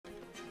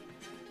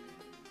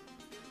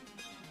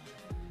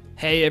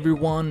Hey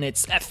everyone,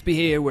 it's FB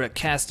here with a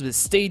cast of the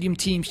Stadium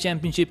Team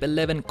Championship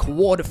 11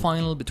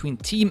 quarterfinal between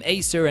Team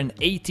Acer and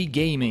AT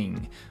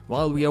Gaming.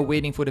 While we are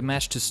waiting for the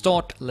match to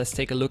start, let's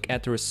take a look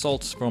at the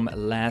results from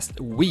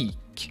last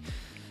week.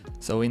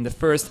 So in the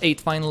first 8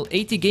 final,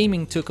 AT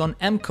Gaming took on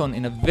MCon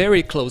in a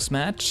very close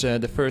match.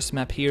 The first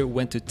map here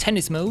went to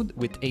tennis mode,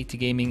 with AT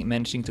Gaming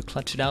managing to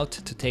clutch it out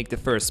to take the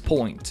first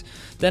point.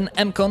 Then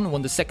MCon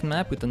won the second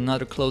map with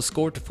another close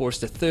score to force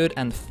the third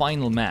and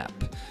final map.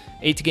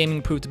 AT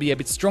Gaming proved to be a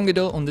bit stronger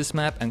though on this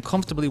map and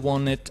comfortably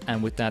won it,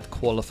 and with that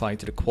qualified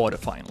to the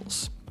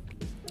quarterfinals.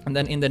 And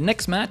then in the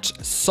next match,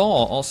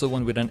 SAW also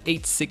won with an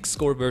 8-6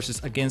 score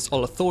versus Against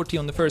All Authority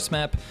on the first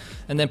map,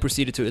 and then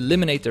proceeded to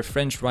eliminate their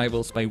French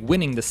rivals by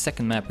winning the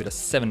second map with a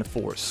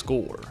 7-4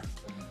 score.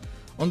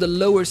 On the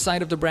lower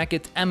side of the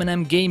bracket,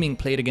 M&M Gaming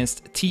played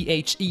against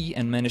THE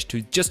and managed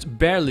to just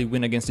barely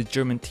win against the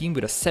German team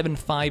with a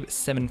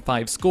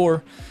 7-5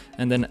 score.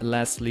 And then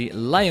lastly,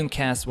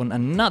 Lioncast won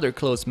another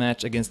close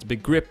match against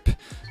Big Grip.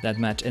 That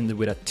match ended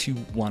with a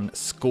 2-1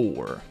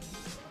 score.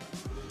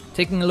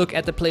 Taking a look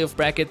at the playoff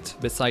bracket,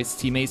 besides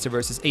Team Acer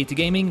versus AT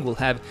Gaming, we'll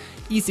have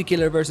Easy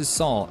Killer versus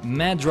SAW,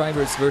 Mad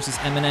Drivers versus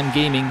M&M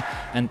Gaming,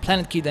 and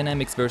Planet Key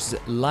Dynamics versus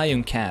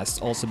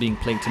Lioncast also being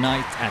played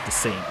tonight at the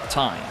same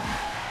time.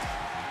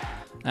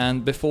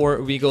 And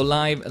before we go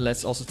live,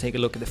 let's also take a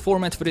look at the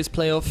format for this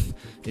playoff.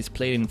 It's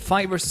played in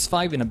 5 versus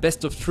 5 in a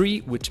best of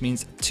 3, which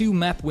means 2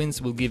 map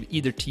wins will give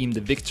either team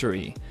the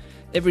victory.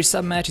 Every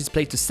sub-match is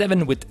played to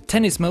 7 with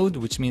tennis mode,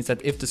 which means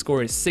that if the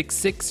score is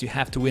 6-6, you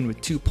have to win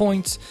with 2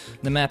 points.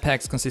 The map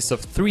packs consist of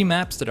 3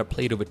 maps that are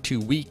played over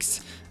 2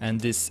 weeks, and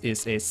this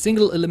is a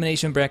single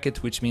elimination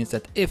bracket, which means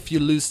that if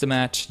you lose the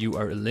match, you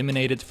are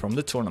eliminated from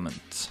the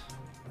tournament.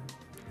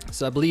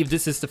 So I believe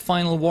this is the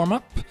final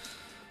warm-up.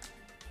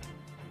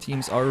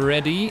 Teams are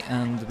ready,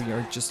 and we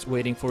are just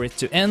waiting for it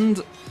to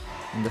end.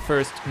 And the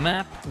first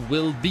map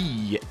will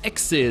be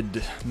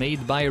Exid,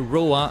 made by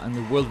Roa, and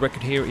the world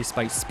record here is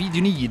by Speed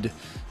You Need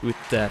with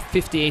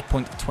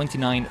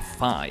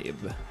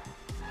 58.295.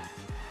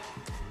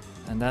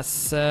 And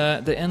that's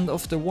the end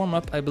of the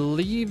warm-up, I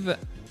believe.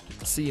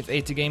 Let's see if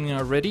AT Gaming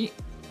are ready.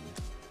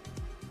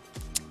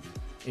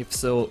 If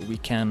so, we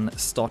can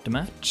start the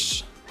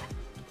match.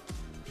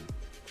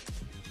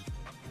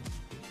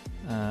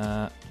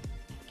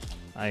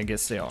 I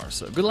guess they are.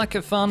 So good luck,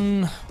 have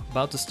fun.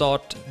 About to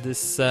start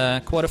this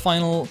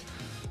quarterfinal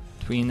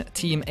between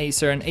Team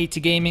Acer and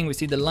AT Gaming. We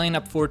see the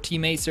lineup for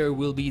Team Acer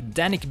will be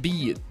Danik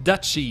B,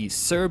 Dutchy,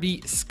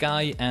 Serby,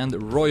 Sky,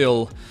 and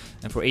Royal.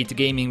 And for AT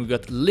Gaming we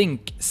got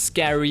Link,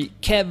 Scary,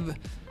 Kev,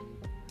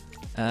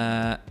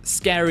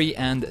 Scary,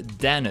 and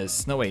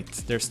Danis. No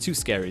wait, there's 2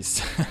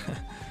 Scaries.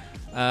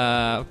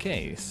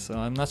 Okay, so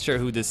I'm not sure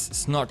who this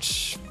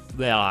Snotch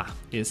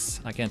is.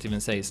 I can't even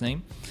say his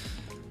name.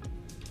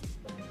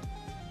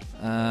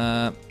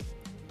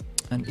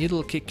 An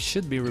idle kick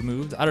should be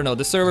removed. I don't know,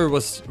 the server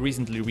was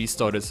recently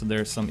restarted, so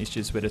there's some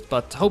issues with it,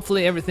 but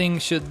hopefully everything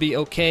should be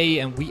okay,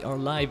 and we are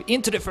live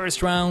into the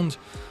first round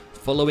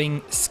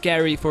following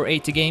Scary for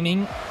AT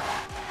Gaming.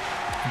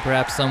 And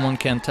perhaps someone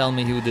can tell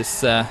me who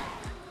this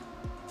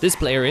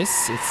player is.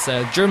 It's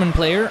a German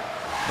player,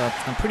 but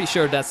I'm pretty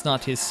sure that's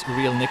not his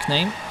real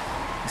nickname.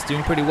 He's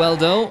doing pretty well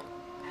though.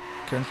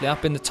 Currently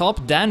up in the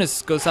top.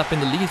 Danis goes up in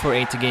the lead for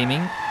AT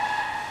Gaming.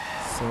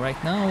 So right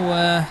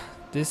now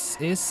this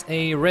is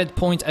a red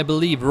point, I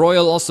believe.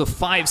 Royal also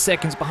 5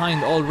 seconds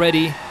behind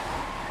already,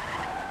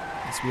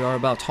 as we are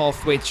about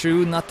halfway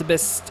through. Not the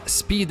best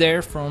speed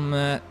there from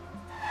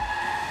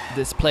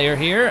this player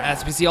here,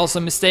 as we see also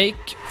a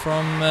mistake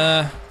from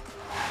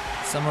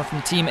someone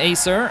from Team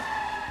Acer.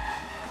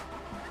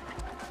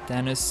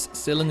 Danis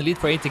still in the lead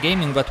for AT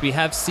Gaming, but we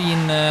have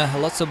seen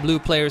lots of blue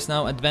players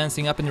now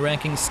advancing up in the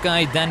rankings.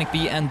 Sky, Danik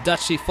B, and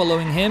Dutchy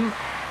following him.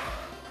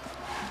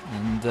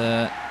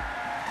 And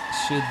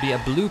should be a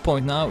blue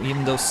point now,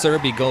 even though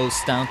Serby goes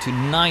down to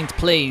 9th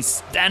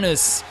place.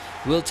 Danis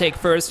will take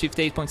first,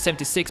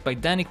 58.76 by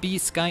Danik B.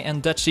 Sky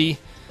and Dutchy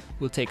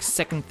will take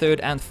 2nd, 3rd,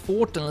 and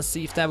 4th, and let's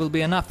see if that will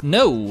be enough.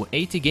 No!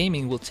 AT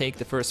Gaming will take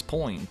the first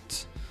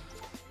point.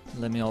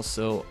 Let me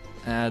also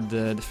add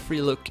the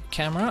free look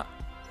camera.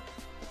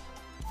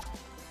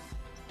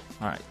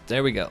 Alright,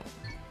 there we go.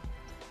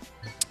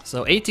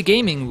 So AT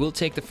Gaming will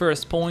take the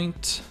first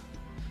point.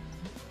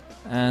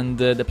 And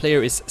the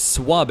player is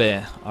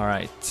Swabe.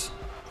 Alright.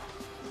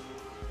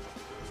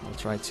 I'll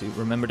try to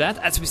remember that.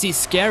 As we see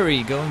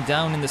Scary going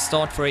down in the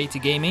start for AT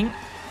Gaming.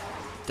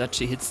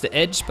 Dutchy hits the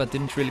edge, but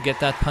didn't really get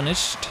that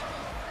punished.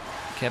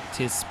 Kept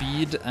his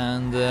speed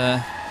and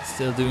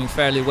still doing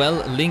fairly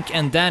well. Link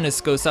and Danis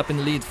goes up in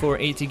the lead for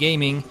AT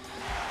Gaming.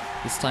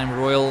 This time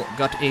Royal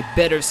got a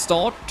better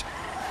start.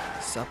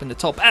 He's up in the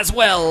top as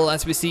well,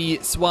 as we see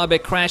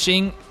Swabe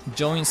crashing.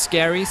 Joins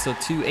Scary, so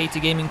 2 AT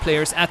Gaming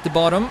players at the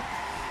bottom,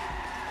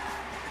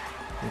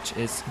 which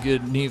is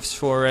good news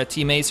for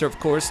Team Acer, of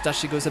course.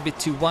 Dutchy goes a bit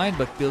too wide,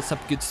 but builds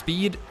up good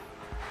speed.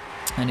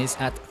 And is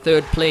at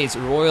 3rd place.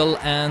 Royal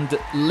and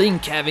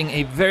Link having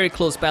a very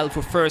close battle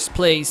for 1st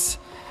place.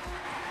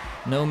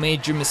 No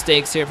major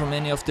mistakes here from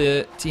any of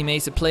the Team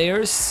Acer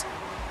players.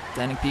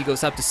 Danik B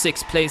goes up to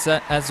 6th place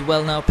as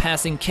well now,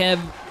 passing Kev.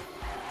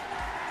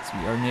 So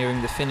we are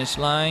nearing the finish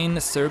line.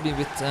 Serbia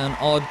with an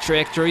odd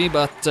trajectory,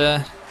 but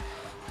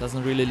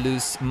doesn't really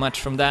lose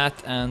much from that,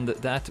 and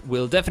that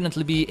will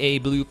definitely be a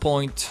blue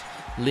point.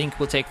 Link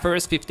will take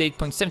first,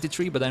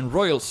 58.73, but then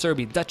Royal,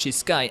 Serbia, Dutchy,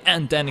 Sky,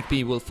 and Danik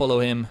B will follow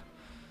him.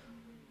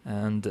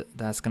 And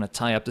that's gonna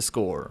tie up the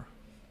score.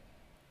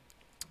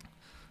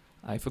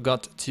 I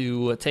forgot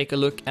to take a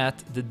look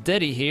at the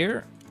Dedi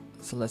here.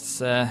 So let's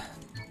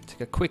take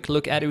a quick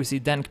look at it. We see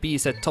Danik B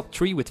is at top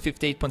 3 with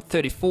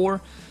 58.34.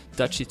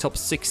 Dutchy top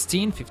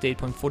 16,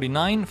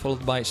 58.49,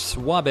 followed by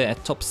Schwabe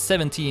at top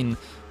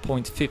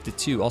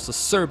 17.52. Also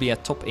Serbia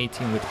at top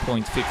 18 with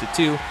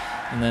 0.52.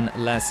 And then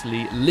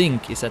lastly,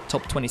 Link is at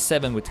top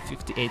 27 with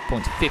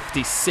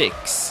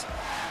 58.56.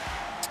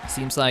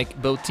 Seems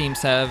like both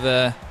teams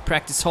have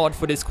practiced hard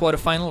for this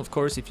quarterfinal. Of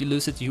course, if you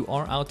lose it, you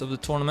are out of the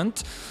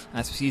tournament.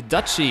 As we see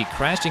Dutchy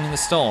crashing in the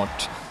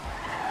start.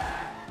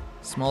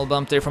 Small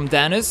bump there from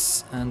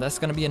Danis, and that's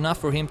going to be enough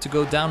for him to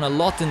go down a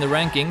lot in the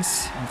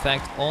rankings. In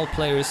fact, all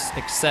players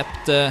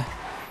except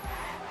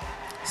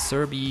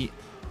Serbia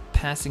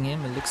passing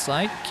him, it looks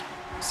like.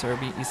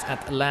 Serbia is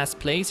at last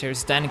place.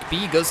 Here's Danik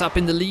B, goes up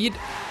in the lead.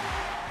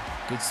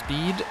 Good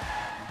speed.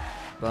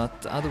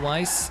 But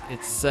otherwise,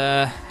 it's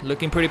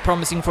looking pretty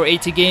promising for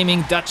AT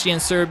Gaming. Dutchy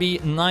and Serbia,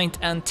 9th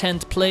and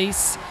 10th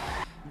place.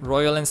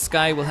 Royal and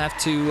Sky will have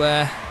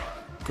to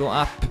go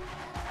up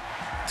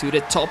to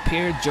the top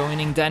here,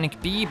 joining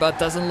Danik B, but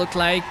doesn't look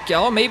like...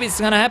 Oh, maybe it's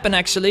gonna happen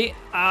actually.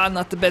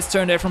 Not the best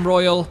turn there from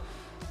Royal.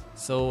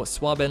 So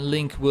Swab and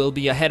Link will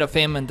be ahead of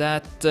him, and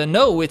that...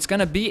 no, it's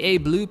gonna be a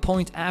blue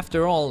point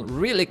after all.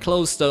 Really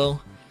close though.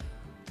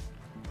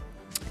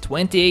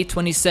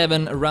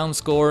 28-27 round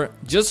score,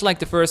 just like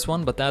the first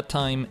one, but that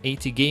time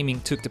AT Gaming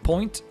took the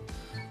point.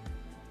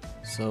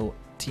 So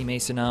Team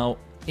Acer now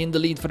in the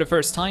lead for the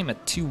first time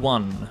at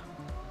 2-1.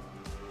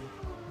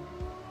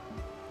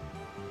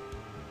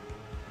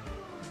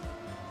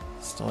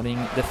 Starting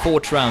the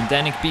 4th round,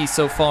 Danik B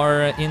so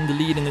far in the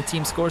lead in the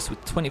team scores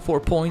with 24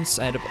 points,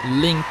 ahead of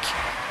Link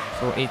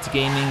for AT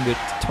Gaming with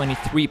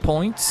 23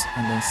 points,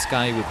 and then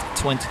Sky with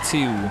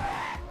 22.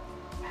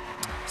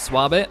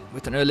 Swabe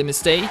with an early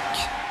mistake.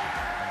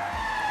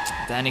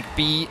 Danik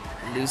B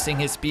losing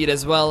his speed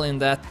as well in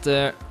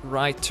that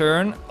right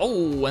turn.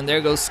 Oh, and there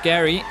goes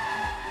Scary.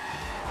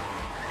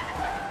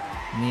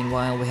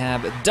 Meanwhile, we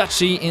have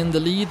Dutchy in the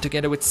lead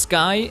together with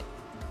Sky.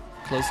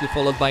 Closely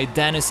followed by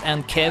Danis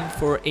and Kev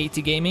for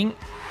AT Gaming.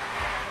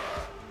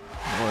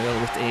 Royal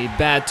with a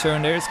bad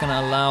turn there. It's going to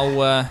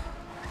allow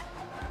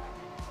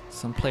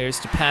some players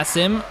to pass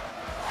him.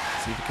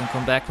 See if he can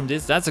come back from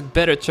this. That's a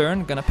better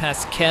turn. Going to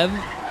pass Kev.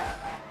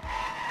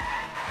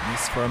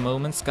 Miss for a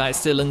moment. Sky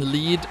still in the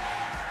lead.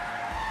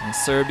 And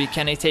Serbia,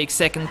 can he take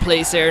 2nd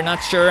place there?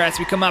 Not sure as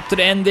we come up to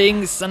the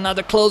ending. It's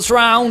another close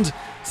round.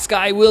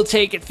 Sky will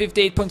take it,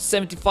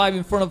 58.75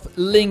 in front of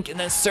Link. And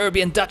then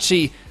Serbia and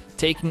Dutchy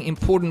taking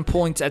important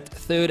points at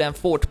 3rd and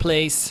 4th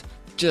place.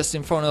 Just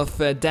in front of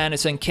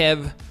Danis and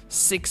Kev.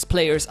 6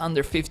 players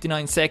under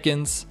 59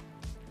 seconds.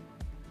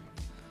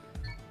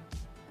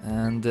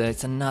 And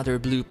it's another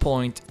blue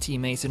point.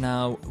 Team Acer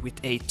now with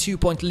a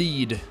 2-point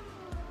lead.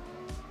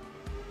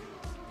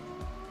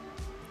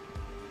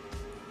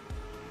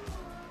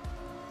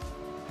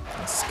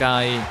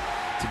 Sky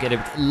together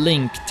with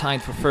Link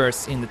tied for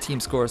first in the team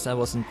scores. That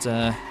wasn't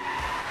that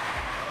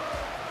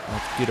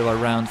good of a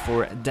round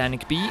for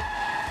Danik B.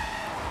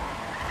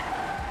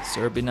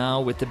 Serbia now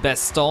with the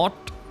best start,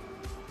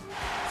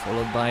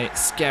 followed by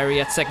Scary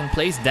at 2nd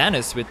place.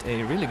 Danis with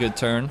a really good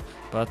turn,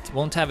 but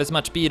won't have as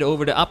much speed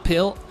over the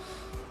uphill.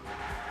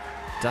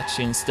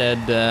 Dutchy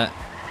instead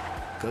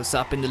goes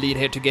up in the lead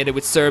here together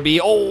with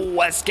Serbia. Oh,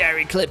 as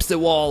Scary clips the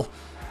wall.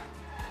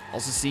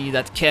 Also see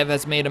that Kev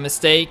has made a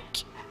mistake.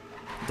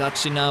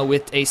 Dutchy now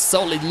with a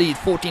solid lead,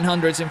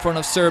 1400s in front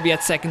of Serbia at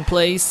 2nd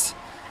place.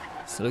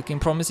 So looking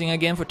promising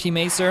again for Team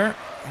Acer.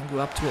 And go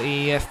up to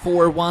a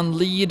 4-1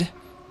 lead.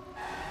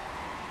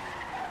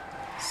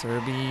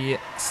 Serbia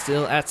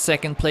still at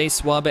 2nd place,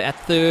 Swabe at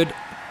 3rd.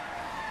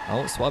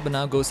 Oh, Swabe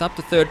now goes up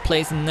to 3rd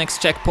place in the next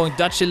checkpoint.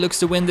 Dutchy looks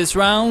to win this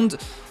round.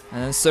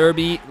 And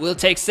Serbia will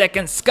take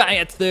 2nd, Sky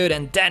at 3rd,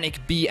 and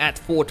Danik B at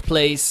 4th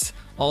place.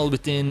 All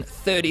within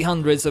 30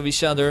 hundredths of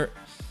each other.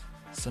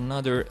 It's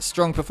another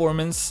strong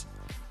performance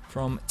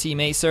from Team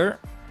Acer.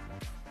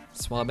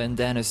 Swab and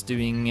Danis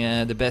doing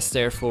the best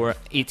there for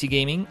AT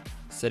Gaming,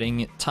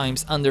 setting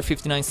times under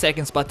 59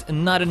 seconds, but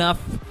not enough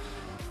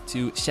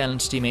to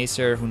challenge Team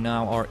Acer, who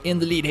now are in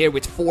the lead here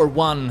with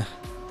 4-1. Let's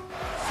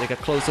take a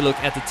closer look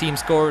at the team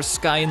scores.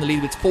 Sky in the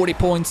lead with 40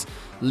 points,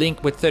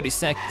 Link with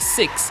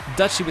 36,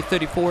 Dutchy with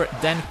 34,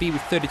 Danik B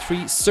with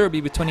 33,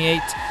 Serbia with 28,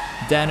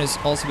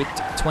 Danis also with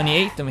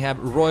 28, then we have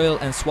Royal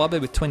and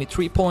Swabe with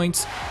 23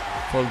 points,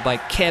 followed by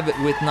Kev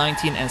with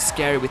 19 and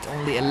Scary with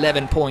only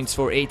 11 points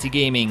for AT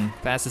Gaming.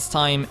 Fastest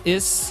time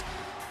is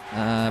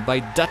by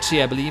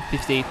Dutchy, I believe,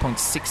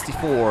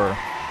 58.64.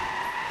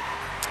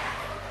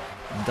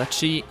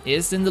 Dutchy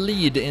is in the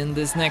lead in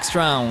this next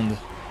round.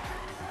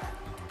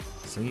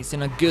 So he's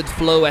in a good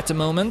flow at the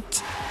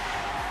moment.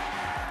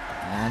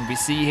 And we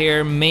see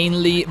here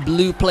mainly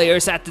blue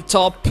players at the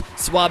top.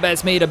 SWAB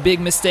has made a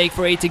big mistake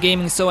for AT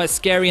Gaming, so has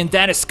Scary, and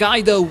Dana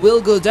Sky though will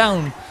go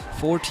down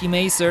for Team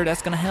Acer.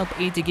 That's gonna help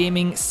AT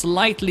Gaming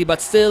slightly, but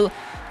still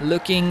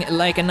looking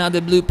like another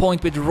blue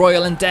point with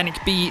Royal and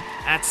Danik B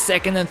at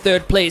second and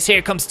third place.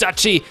 Here comes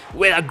Dutchy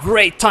with a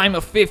great time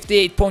of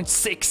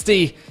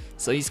 58.60.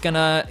 So he's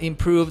gonna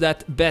improve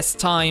that best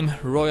time.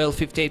 Royal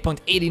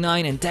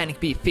 58.89 and Danik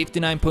B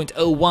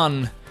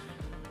 59.01.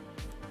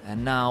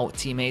 And now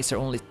Team Acer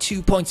only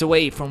 2 points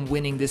away from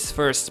winning this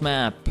first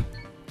map.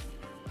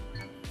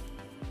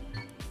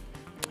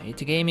 AT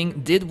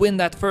Gaming did win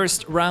that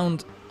first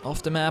round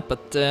of the map,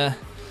 but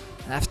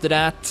after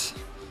that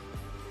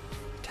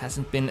it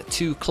hasn't been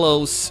too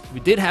close. We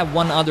did have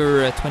one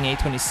other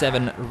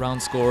 28-27 round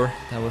score.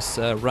 That was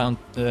round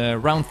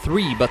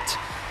 3, but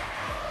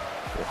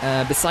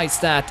besides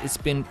that it's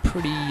been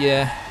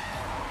pretty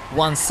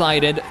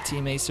one-sided.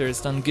 Team Acer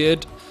has done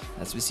good,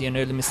 as we see an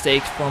early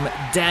mistake from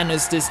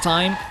Danus this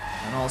time,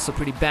 and also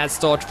pretty bad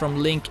start from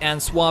Link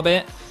and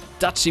Swabe.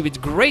 Dutchy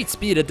with great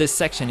speed at this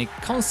section. He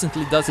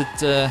constantly does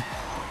it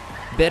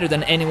better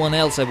than anyone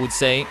else, I would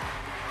say.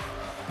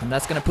 And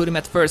that's gonna put him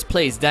at first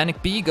place.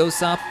 Danik B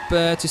goes up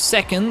to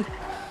second,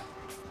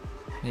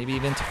 maybe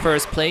even to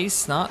first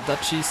place. No,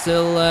 Dutchy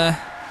still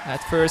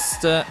at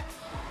first,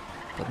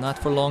 but not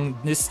for long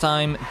this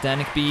time.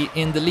 Danik B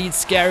in the lead.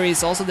 Scary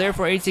is also there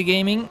for AT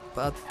Gaming,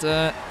 but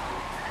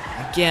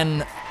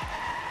again,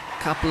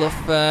 couple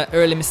of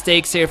early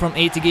mistakes here from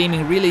AT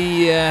Gaming,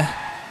 really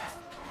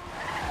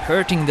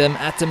hurting them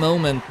at the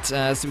moment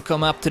as we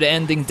come up to the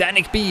ending.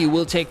 Danik B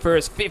will take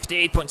first,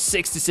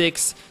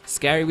 58.66.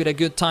 Scary with a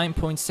good time,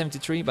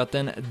 0.73, but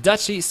then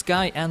Dutchy,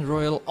 Sky and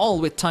Royal all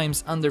with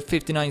times under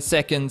 59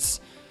 seconds.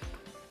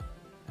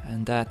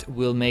 And that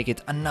will make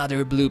it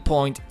another blue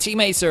point. Team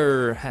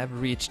Acer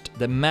have reached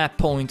the map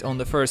point on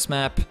the first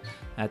map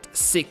at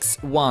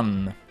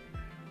 6-1.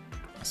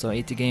 So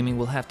AT Gaming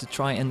will have to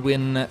try and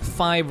win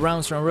 5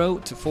 rounds in a row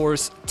to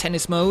force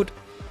tennis mode.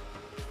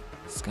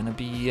 It's gonna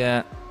be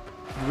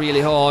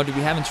really hard.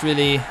 We haven't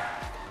really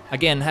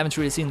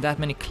seen that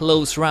many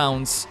close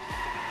rounds.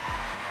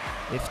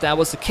 If that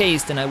was the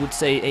case, then I would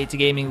say AT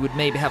Gaming would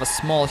maybe have a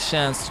small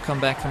chance to come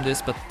back from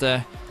this, but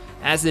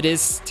as it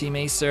is, Team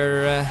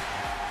Acer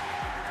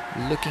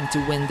looking to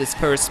win this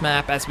first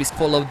map as we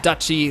follow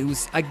Dutchy,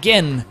 who's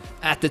again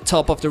at the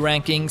top of the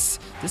rankings.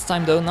 This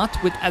time though not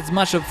with as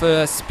much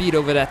of speed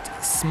over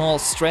that small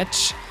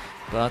stretch,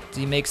 but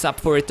he makes up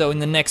for it though in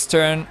the next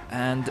turn,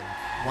 and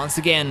once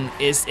again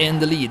is in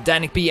the lead.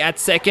 Danik B at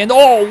second.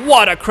 Oh,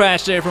 what a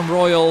crash there from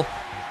Royal.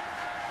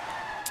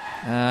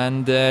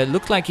 And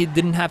looked like he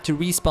didn't have to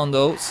respawn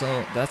though,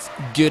 so that's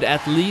good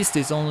at least.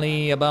 He's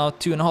only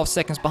about 2.5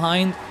 seconds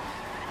behind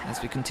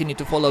as we continue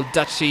to follow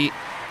Dutchy,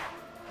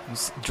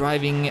 who's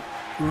driving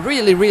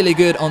really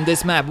good on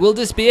this map. Will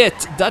this be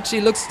it?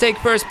 Dutchy looks to take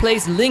first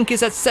place. Link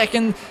is at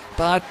second,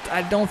 but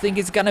I don't think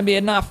it's gonna be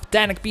enough.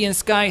 Danik B and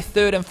Sky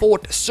third and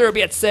fourth.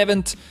 Serbia at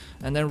 7th.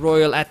 And then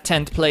Royal at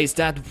 10th place.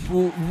 That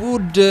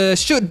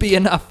should be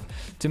enough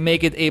to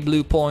make it a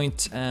blue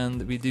point,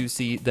 and we do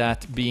see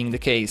that being the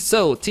case.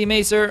 So Team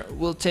Acer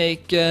will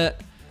take the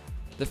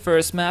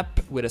first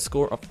map with a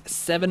score of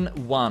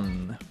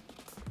 7-1.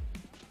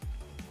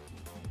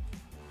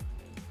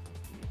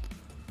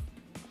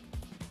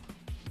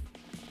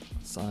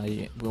 So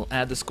I will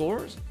add the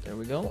scores. There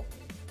we go.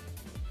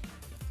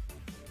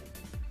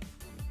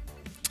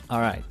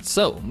 Alright,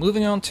 so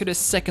moving on to the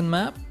second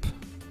map.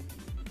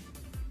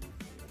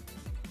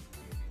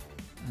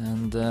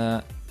 And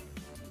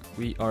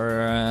we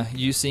are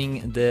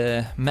using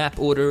the map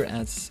order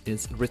as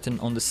is written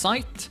on the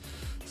site.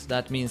 So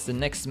that means the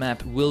next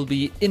map will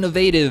be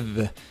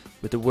innovative,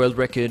 with the world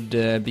record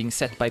being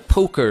set by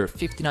Poker,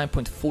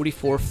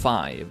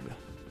 59.445.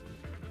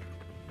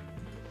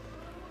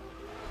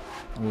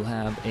 We'll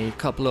have a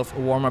couple of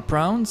warm-up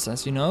rounds,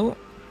 as you know.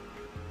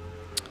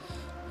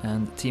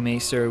 And Team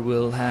Acer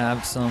will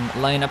have some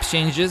lineup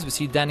changes. We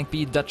see Danik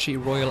B, Dutchy,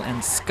 Royal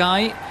and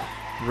Sky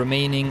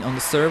remaining on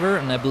the server,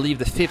 and I believe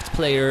the 5th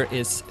player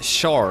is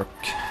Shark,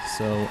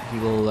 so he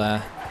will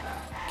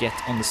get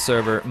on the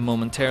server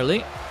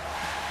momentarily.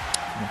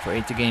 And for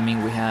AT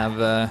Gaming we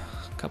have a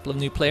couple of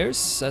new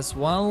players as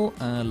well,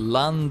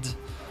 Land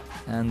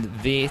and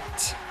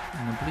Vet,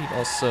 and I believe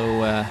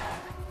also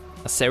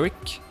Acer.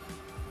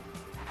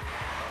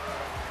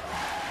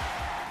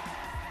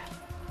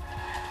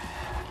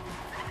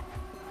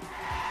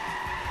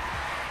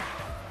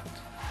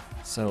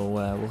 So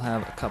we'll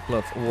have a couple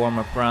of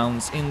warm-up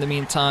rounds in the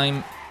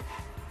meantime.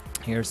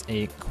 Here's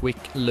a quick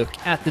look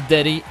at the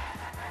Deddy.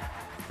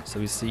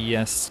 So we see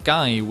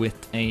Sky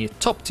with a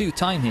top 2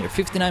 time here,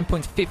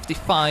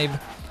 59.55.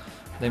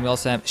 Then we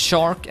also have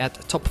Shark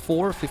at top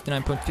 4,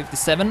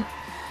 59.57.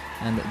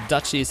 And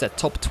Dutchy is at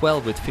top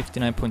 12 with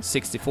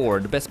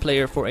 59.64. The best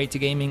player for AT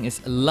Gaming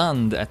is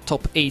Land at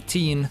top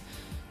 18,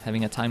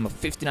 having a time of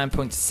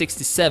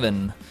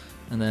 59.67.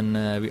 And then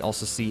we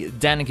also see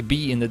Danik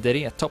B in the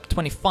Deddy at top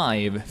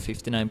 25,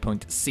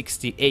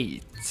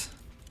 59.68.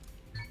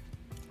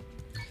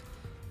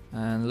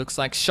 And looks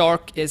like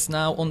Shark is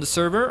now on the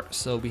server,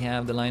 so we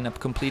have the lineup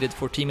completed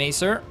for Team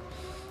Acer.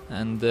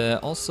 And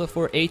also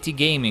for AT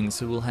Gaming,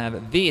 so we'll have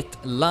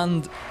Vet,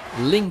 Lund,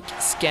 Link,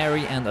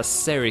 Scary and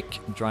Aceric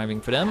driving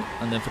for them.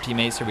 And then for Team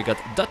Acer we got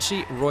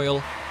Dutchy,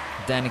 Royal,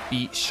 Danik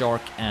B,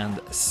 Shark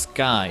and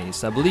Sky.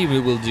 So I believe we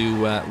will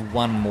do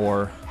one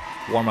more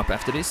warm-up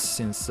after this,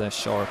 since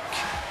Shark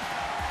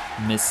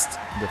missed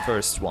the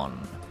first one.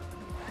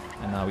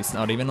 And now he's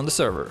not even on the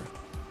server.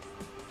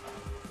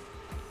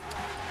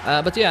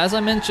 But yeah, as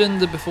I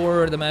mentioned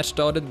before the match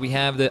started, we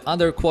have the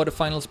other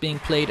quarterfinals being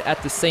played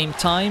at the same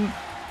time.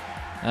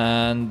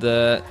 And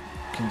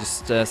can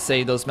just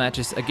say those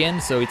matches again.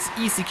 So it's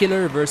Easy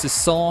Killer versus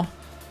Saw,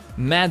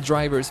 Mad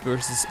Drivers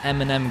versus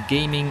M&M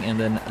Gaming, and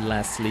then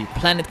lastly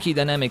Planet Key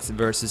Dynamics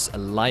versus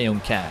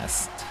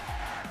Lioncast.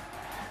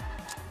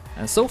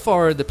 And so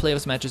far the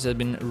playoffs matches have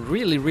been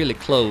really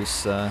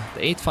close. The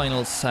 8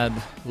 finals had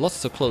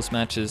lots of close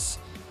matches.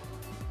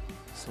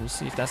 So we'll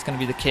see if that's going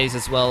to be the case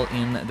as well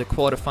in the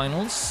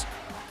quarterfinals.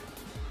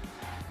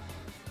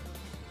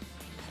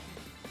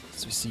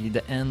 So we see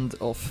the end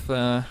of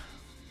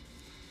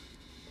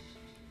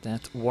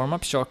that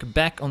warm-up. Shark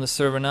back on the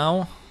server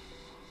now.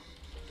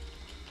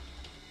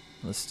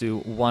 Let's do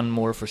one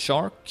more for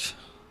Shark.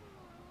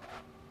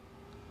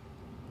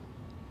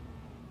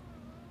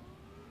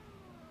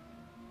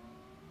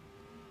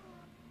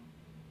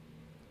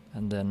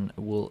 And then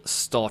we'll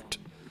start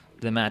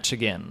the match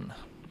again.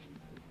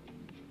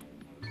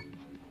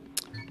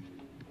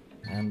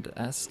 And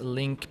as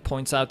Link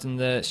points out in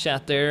the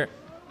chat there,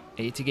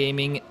 AT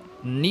Gaming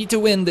need to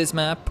win this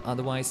map,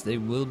 otherwise they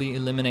will be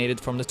eliminated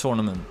from the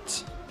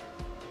tournament.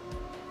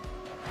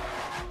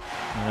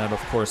 And that of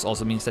course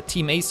also means that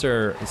Team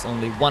Acer is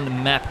only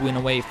one map win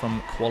away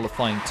from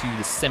qualifying to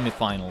the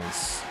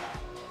semifinals.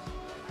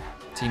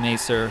 Team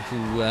Acer,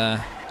 who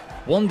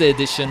won the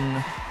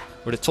edition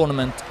or the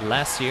tournament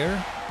last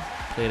year,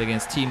 played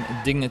against Team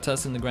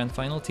Dignitas in the grand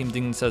final. Team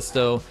Dignitas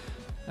though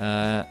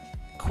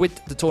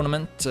quit the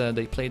tournament.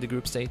 They played the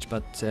group stage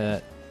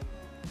but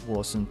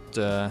wasn't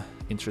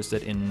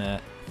interested in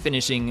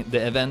finishing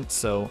the event,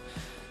 so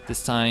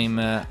this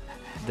time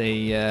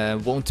they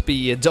won't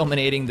be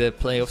dominating the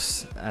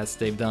playoffs as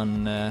they've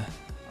done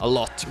a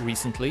lot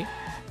recently.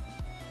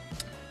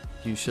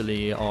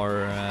 Usually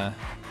are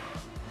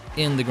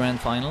in the grand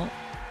final.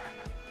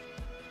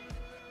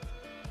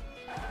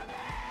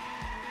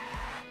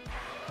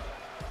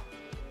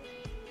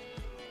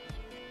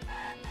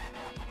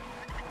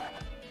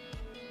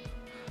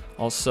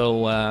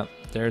 Also,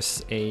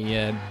 there's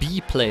a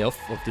B playoff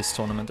of this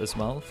tournament as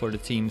well for the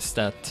teams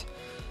that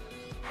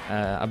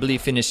I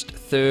believe finished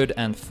 3rd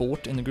and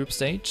 4th in the group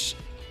stage.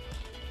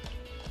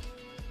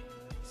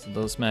 So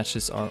those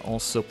matches are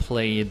also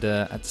played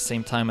at the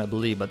same time, I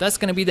believe. But that's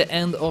going to be the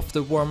end of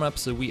the warm-up,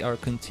 so we are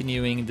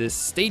continuing this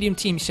Stadium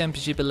Team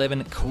Championship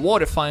 11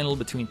 quarterfinal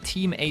between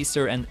Team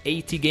Acer and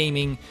AT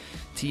Gaming.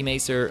 Team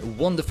Acer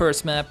won the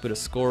first map with a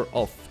score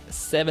of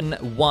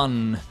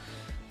 7-1.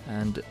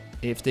 And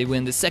if they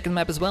win the second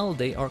map as well,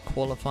 they are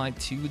qualified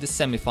to the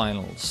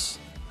semifinals.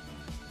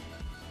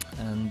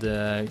 And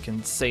you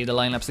can say the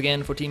lineups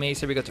again for Team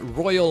Acer. We got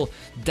Royal,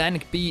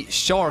 Danik B,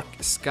 Shark,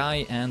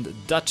 Sky and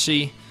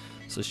Dutchy.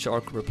 So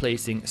Shark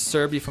replacing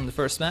Serbi from the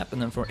first map.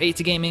 And then for AT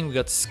Gaming we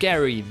got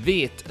Scary,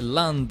 Vet,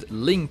 Lund,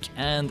 Link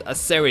and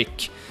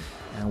Aceric.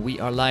 And we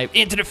are live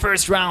into the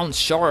first round.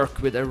 Shark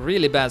with a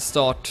really bad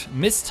start.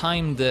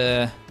 Mistimed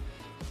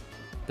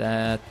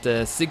that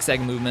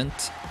zigzag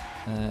movement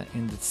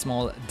in the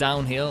small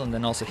downhill, and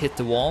then also hit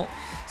the wall.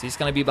 So he's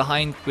gonna be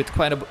behind with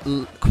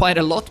quite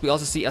a lot. We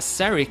also see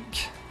Aceric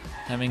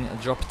having a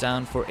drop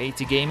down for AT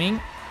Gaming.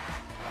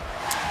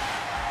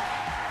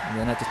 And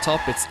then at the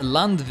top it's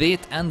Lund,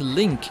 Vet and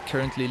Link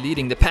currently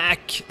leading the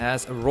pack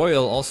as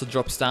Royal also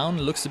drops down.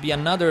 Looks to be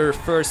another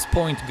first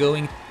point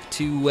going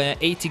to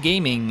AT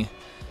Gaming.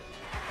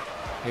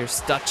 Here's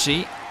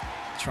Dutchy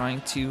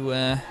trying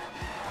to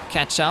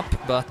catch up,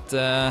 but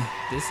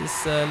this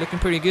is looking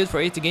pretty good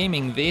for AT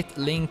Gaming. Vet,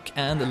 Link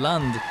and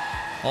Lund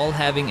all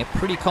having a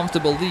pretty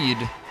comfortable lead.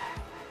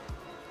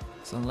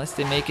 So unless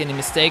they make any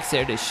mistakes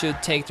here, they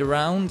should take the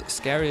round.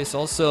 Scary is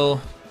also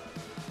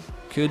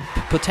could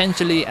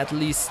potentially at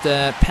least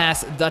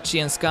pass Dutchy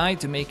and Sky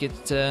to make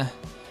it an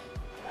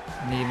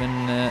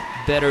even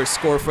better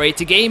score for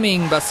AT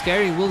Gaming, but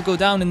Scary will go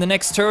down in the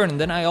next turn. And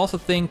then I also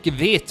think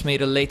Vet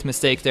made a late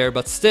mistake there,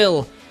 but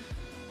still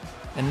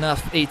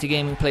enough AT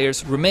Gaming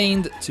players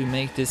remained to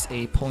make this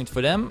a point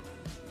for them.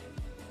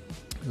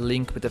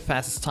 Link with the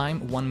fastest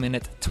time, 1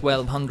 minute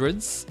 12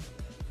 hundredths.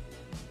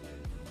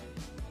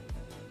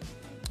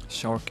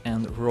 Shark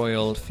and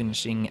Royal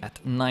finishing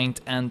at 9th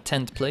and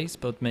 10th place,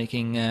 both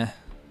making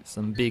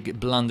some big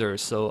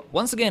blunders. So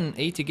once again,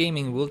 AT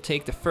Gaming will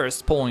take the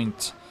first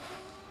point.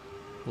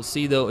 We'll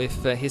see though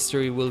if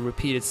history will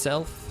repeat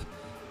itself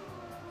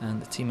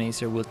and the Team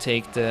Acer will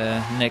take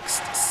the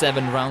next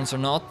 7 rounds or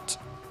not.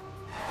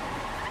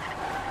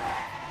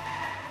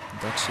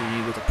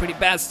 Dutchy with a pretty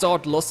bad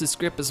start, lost his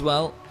grip as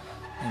well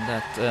in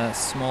that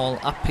small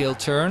uphill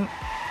turn.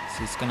 So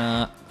he's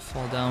gonna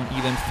fall down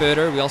even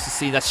further. We also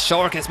see that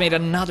Shark has made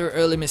another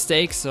early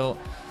mistake, so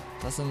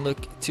doesn't look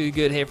too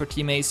good here for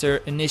Team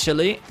Acer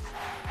initially.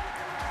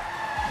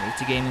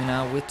 AT Gaming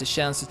now with the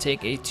chance to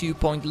take a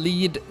 2-point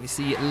lead. We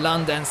see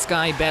Lund and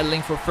Sky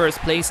battling for first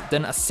place,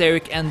 then Acer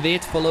and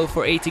Vit follow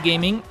for AT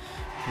Gaming.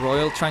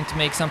 Royal trying to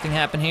make something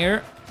happen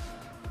here.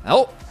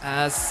 Oh,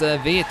 as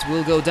Vit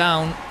will go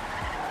down,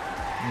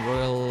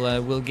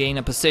 Royal will gain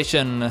a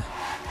position.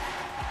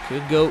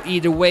 Could go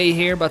either way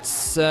here, but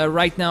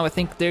right now I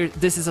think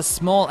this is a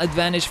small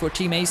advantage for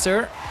Team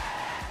Acer.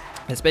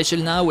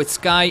 Especially now with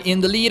Sky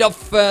in the lead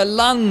of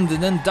Lund,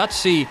 and then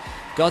Dutchy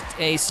got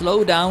a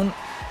slowdown.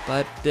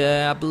 But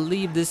I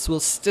believe this will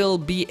still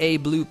be a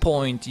blue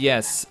point.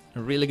 Yes,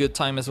 a really good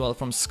time as well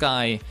from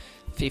Sky,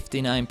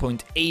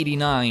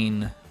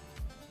 59.89.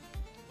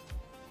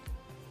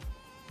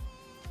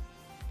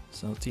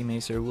 So Team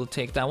Acer will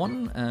take that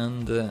one,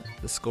 and the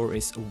score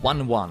is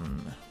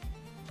 1-1.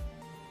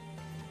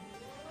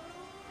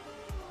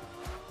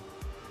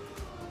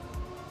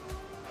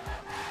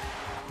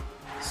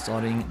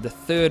 Starting the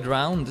third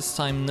round, this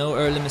time no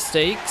early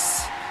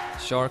mistakes.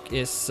 Shark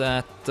is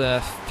at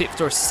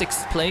 5th or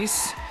 6th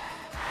place,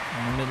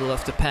 in the middle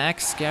of the pack.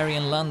 Scary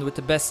and Lund with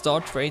the best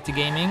start for AT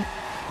Gaming.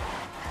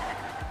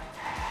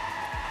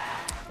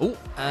 Oh,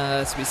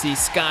 as we see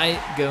Sky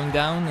going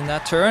down in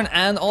that turn,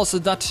 and also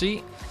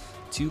Dutchy.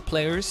 2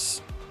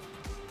 players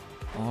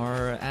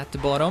are at the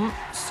bottom.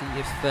 See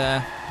if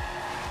AT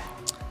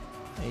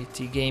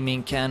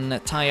Gaming can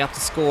tie up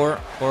the score,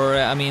 or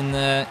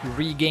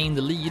regain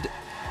the lead.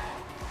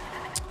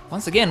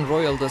 Once again,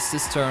 Royal does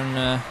this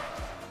turn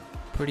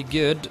pretty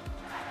good.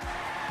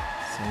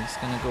 So he's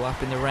gonna go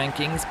up in the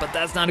rankings, but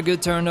that's not a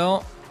good turn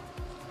though.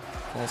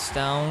 Falls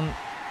down.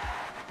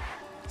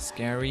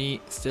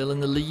 Scary still in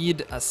the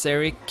lead.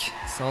 Acer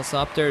is also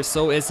up there,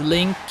 so is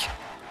Link.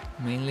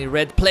 Mainly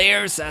red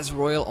players, as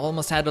Royal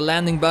almost had a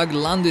landing bug.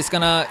 Lund is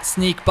gonna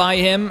sneak by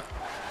him.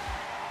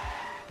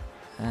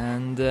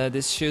 And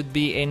this should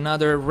be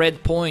another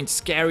red point.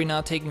 Scary now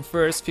taking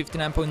first,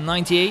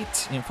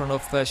 59.98 in front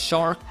of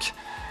Shark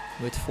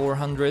with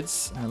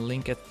 400s. And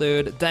Link at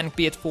 3rd,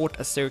 Dankby at 4th,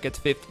 Acer at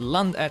 5th,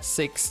 Lund at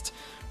 6th,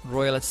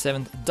 Royal at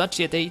 7th,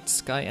 Dutchy at 8th,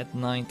 Sky at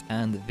 9th,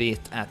 and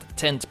Vit at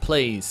 10th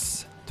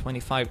place.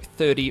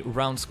 25-30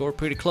 round score,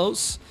 pretty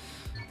close.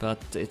 But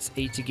it's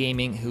AT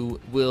Gaming who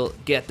will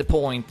get the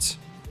point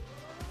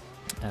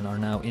and are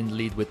now in the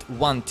lead with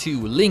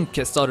 1-2. Link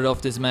has started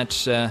off this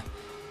match the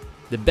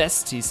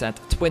best. He's at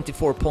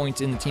 24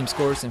 points in the team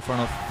scores in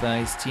front of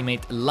his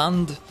teammate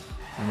Lund.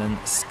 And then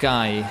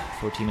Sky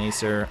for Team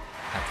Acer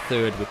at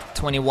 3rd with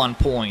 21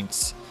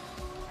 points.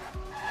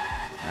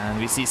 And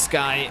we see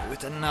Sky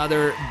with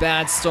another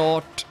bad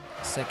start.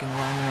 2nd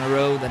round in a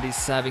row that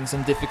he's having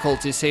some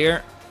difficulties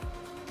here.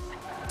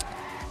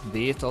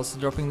 Vit also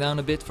dropping down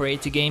a bit for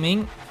AT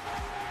Gaming.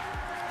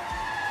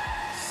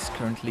 It's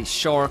currently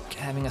Shark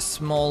having a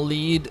small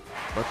lead,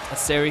 but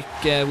Acer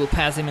will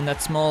pass him in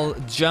that small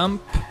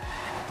jump.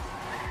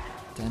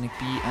 Danik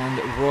B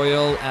and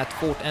Royal at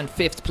 4th and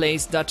 5th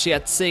place, Dutchy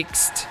at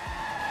 6th.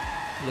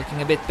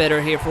 Looking a bit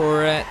better here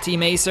for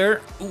Team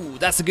Acer. Ooh,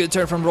 that's a good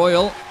turn from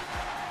Royal.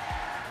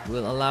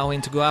 Will allow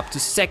him to go up to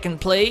 2nd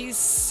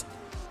place.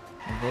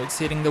 Avoids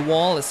hitting the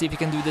wall. Let's see if he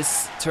can do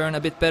this turn a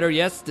bit better.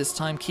 Yes, this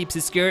time keeps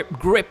his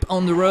grip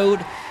on the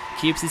road.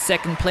 Keeps his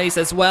 2nd place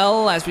as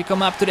well. As we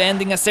come up to the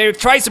ending, Acer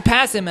tries to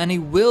pass him, and he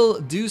will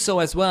do so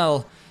as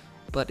well.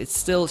 But it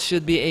still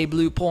should be a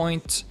blue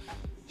point.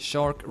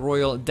 Shark,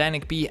 Royal,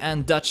 Danik B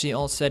and Dutchy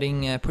all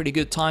setting pretty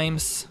good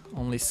times.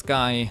 Only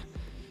Sky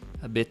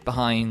a bit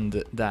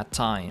behind that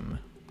time.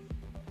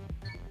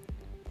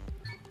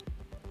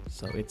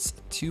 So it's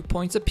 2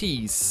 points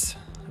apiece.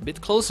 A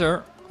bit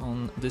closer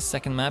on this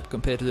 2nd map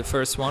compared to the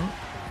 1st one.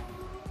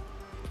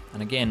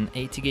 And again,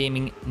 AT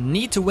Gaming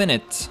need to win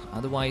it,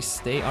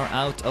 otherwise they are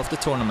out of the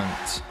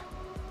tournament.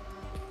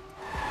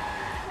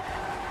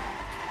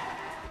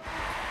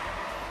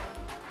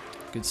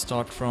 Good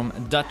start from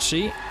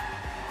Dutchy,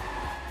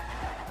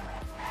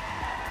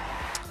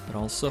 but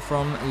also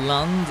from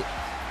Lund.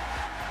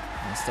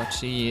 As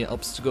Dutchy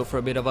opts to go for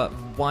a bit of a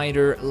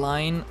wider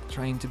line,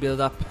 trying to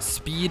build up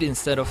speed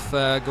instead of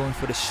going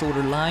for the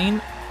shorter line.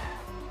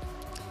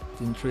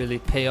 Didn't really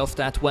pay off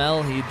that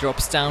well. He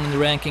drops down in the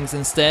rankings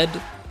instead.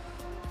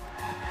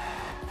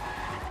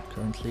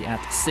 Currently at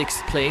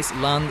 6th place.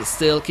 Lund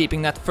still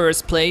keeping that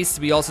 1st place.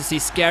 We also see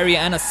Scary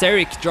and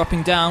Acer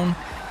dropping down.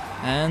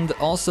 And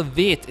also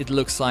Vit, it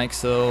looks like.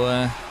 So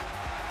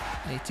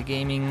AT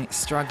Gaming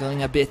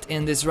struggling a bit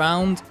in this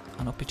round.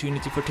 An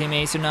opportunity for Team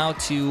Acer now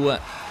to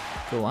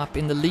go up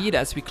in the lead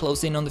as we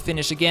close in on the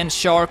finish again.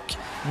 Shark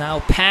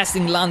now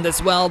passing Lund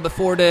as well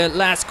before the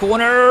last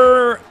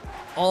corner.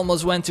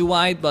 Almost went too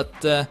wide, but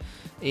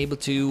able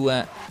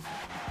to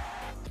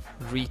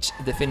reach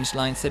the finish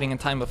line, setting a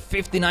time of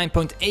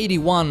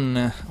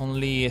 59.81,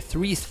 only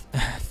 3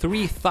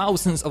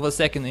 thousandths of a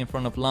second in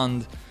front of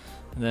Lund.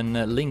 And then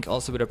Link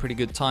also with a pretty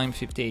good time,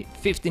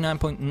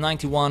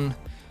 59.91,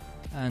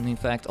 and in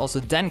fact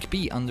also Danik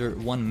B under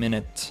 1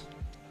 minute.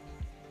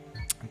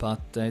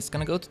 But it's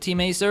gonna go to Team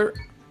Acer,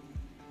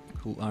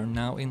 who are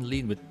now in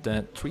lead with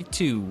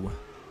 3-2.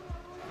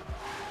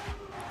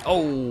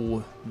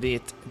 Oh,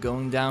 bit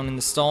going down in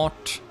the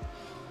start.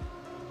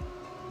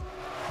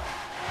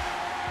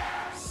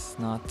 It's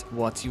not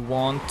what you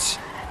want.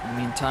 In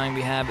the meantime,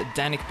 we have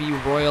Danik B,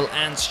 Royal,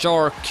 and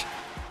Shark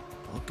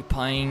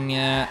occupying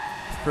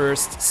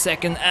first,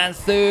 second, and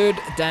third.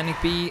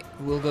 Danik B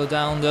will go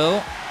down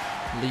though,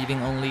 leaving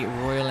only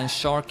Royal and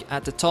Shark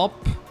at the top.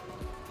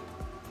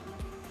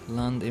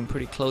 Lund in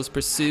pretty close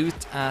pursuit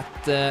at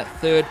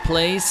third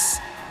place.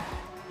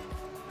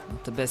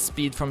 Not the best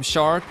speed from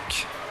Shark.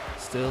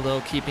 Still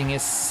though keeping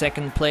his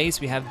second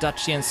place. We have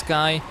Dutchy and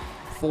Sky,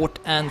 fourth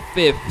and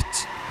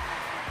fifth.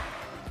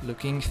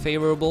 Looking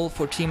favorable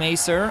for Team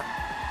Acer.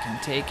 Can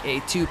take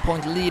a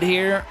 2-point lead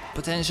here,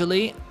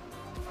 potentially.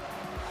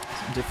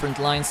 Some different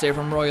lines there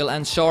from Royal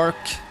and Shark.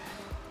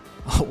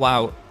 Oh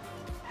wow,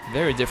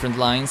 very different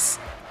lines.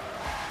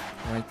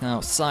 Right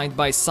now, side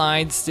by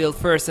side, still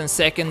first and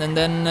second, and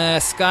then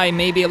Sky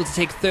may be able to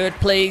take third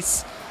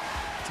place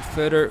to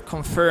further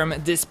confirm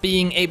this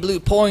being a blue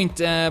point,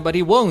 but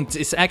he won't.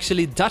 It's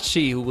actually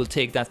Dutchy who will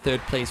take that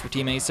third place for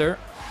Team Acer,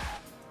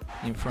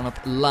 in front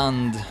of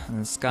Lund,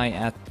 and Sky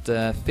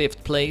at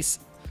fifth place.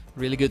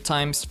 Really good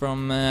times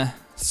from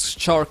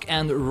Shark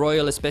and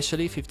Royal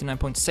especially,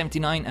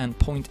 59.79 and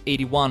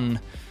 0.81.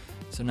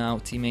 So now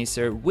Team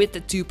Acer with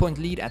a 2-point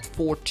lead at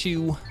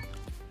 4-2.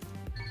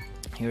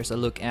 Here's a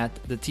look at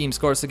the team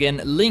scores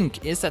again.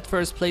 Link is at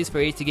first place for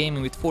AT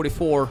Gaming with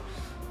 44.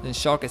 Then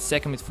Shark at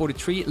second with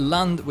 43.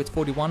 Lund with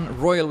 41.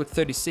 Royal with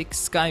 36.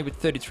 Sky with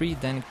 33.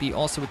 Danik B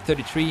also with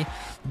 33.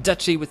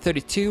 Dutchy with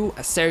 32.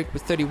 Acer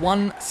with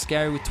 31.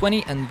 Scary with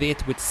 20. And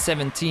Vet with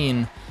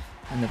 17.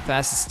 And the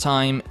fastest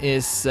time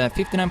is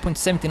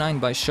 59.79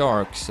 by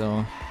Shark.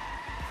 So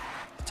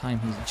the time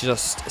he's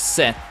just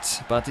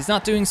set. But he's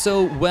not doing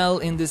so well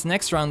in this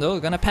next round though.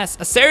 Gonna pass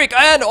Acer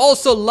and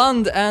also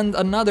Lund and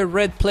another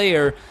red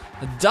player.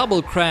 A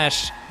double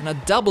crash and a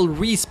double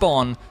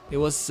respawn. It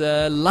was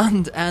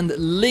Lund and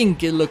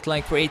Link, it looked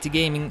like, for AT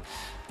Gaming.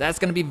 That's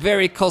gonna be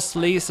very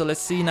costly, so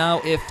let's see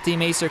now if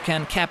Team Acer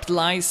can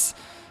capitalize.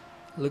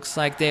 Looks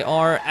like they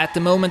are at the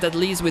moment, at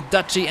least, with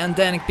Dutchy and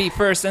Danik B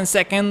first and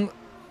second.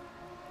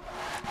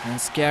 And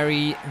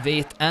Scary,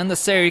 Vet and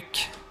Acer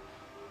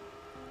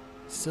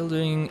still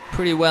doing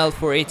pretty well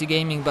for AT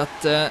Gaming, but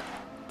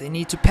they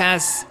need to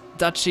pass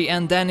Dutchy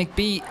and Danik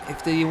B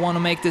if they want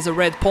to make this a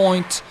red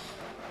point.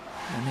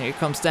 And here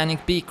comes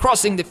Danik B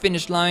crossing the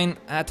finish line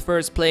at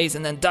first place,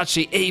 and then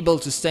Dutchy able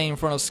to stay in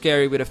front of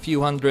Scary with a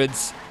few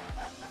hundreds.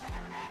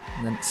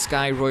 And then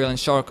Sky, Royal and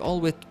Shark all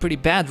with pretty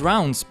bad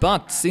rounds,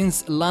 but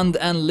since Lund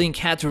and Link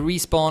had to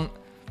respawn,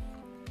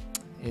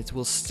 it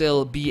will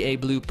still be a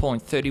blue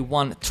point.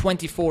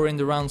 31-24 in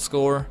the round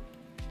score.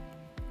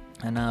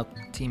 And now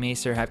Team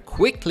Acer have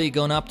quickly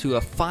gone up to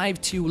a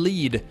 5-2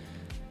 lead.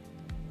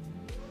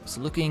 It's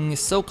looking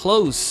so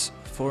close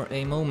for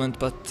a moment,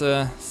 but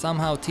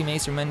somehow Team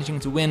Acer managing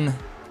to win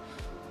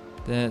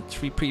the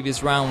 3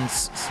 previous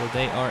rounds, so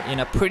they are in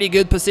a pretty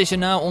good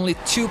position now, only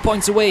 2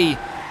 points away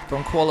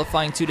from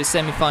qualifying to the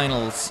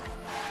semifinals.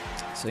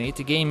 So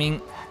AT Gaming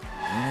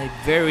in a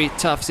very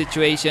tough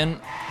situation.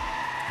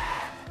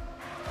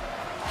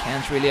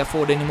 Can't really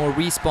afford any more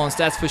respawns,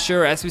 that's for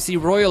sure, as we see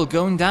Royal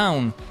going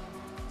down.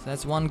 So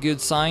that's one good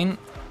sign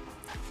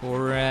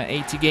for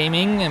AT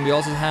Gaming, and we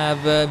also have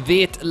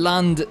Vet,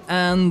 Lund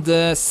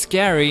and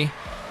Scary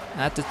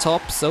at the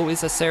top, so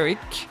is Acer.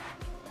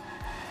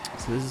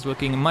 So this is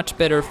looking much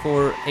better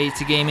for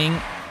AT Gaming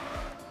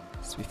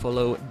as we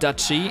follow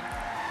Dutchy.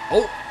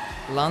 Oh,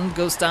 Lund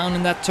goes down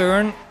in that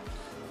turn,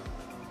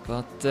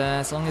 but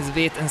as long as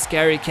Vet and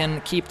Scary can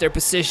keep their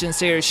positions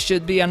here, it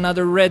should be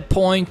another red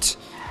point.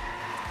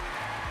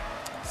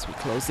 As we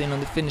close in on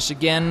the finish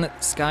again,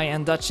 Sky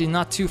and Dutchy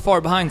not too far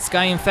behind.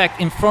 Sky in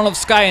fact in front of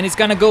Sky, and he's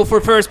gonna go for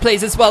first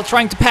place as well,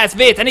 trying to pass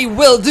Vet, and he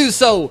will do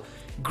so.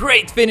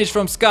 Great finish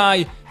from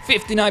Sky.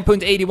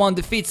 59.81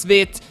 defeats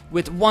Vet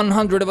with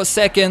 100 of a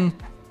second.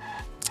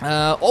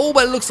 Oh,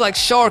 but it looks like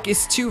Shark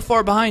is too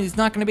far behind. He's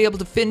not going to be able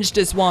to finish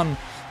this one.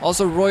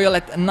 Also Royal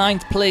at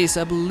 9th place.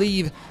 I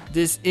believe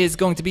this is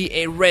going to be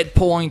a red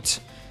point.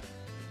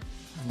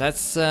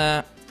 That's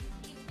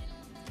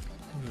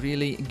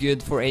really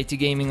good for AT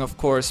Gaming, of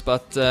course,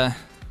 but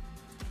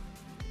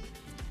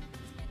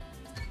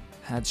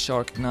had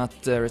Shark not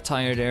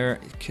retired there,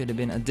 it could have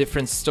been a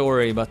different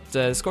story. But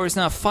the score is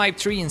now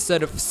 5-3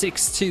 instead of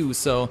 6-2,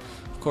 so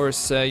of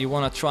course you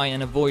want to try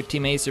and avoid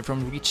Team Acer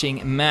from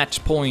reaching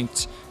match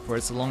point for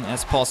as long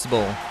as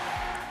possible.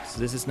 So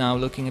this is now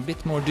looking a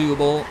bit more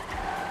doable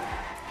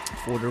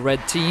for the red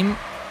team,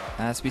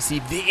 as we see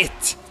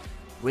Vet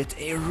with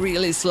a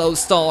really slow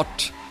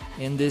start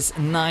in this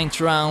 9th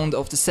round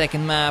of the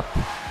second map.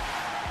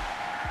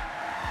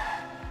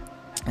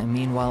 And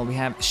meanwhile we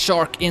have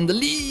Shark in the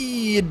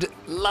lead.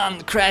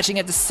 Lund crashing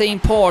at the same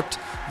port.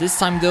 This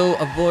time though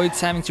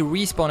avoids having to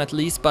respawn at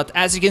least, but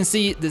as you can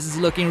see, this is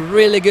looking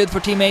really good for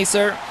Team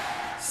Acer.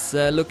 It's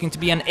looking to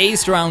be an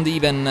ace round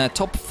even.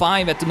 Top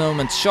 5 at the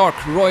moment. Shark,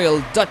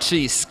 Royal,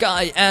 Dutchy,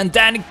 Sky and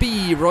Danik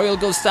B. Royal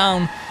goes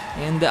down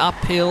in the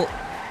uphill,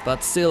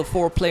 but still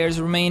 4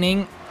 players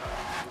remaining.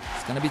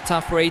 It's gonna be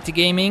tough for AT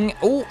Gaming.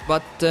 Oh,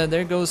 but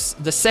there goes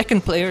the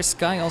second player,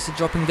 Sky, also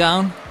dropping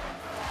down.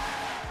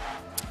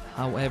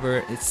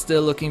 However, it's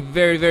still looking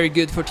very, very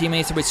good for Team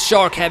Acer, with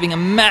Shark having a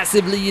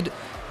massive lead.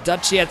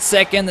 Dutchy at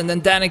second, and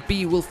then Danik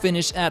B will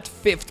finish at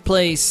 5th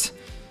place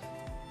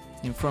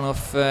in front of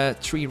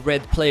 3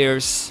 red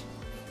players.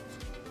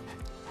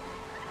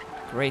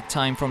 Great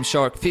time from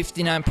Shark,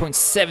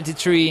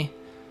 59.73.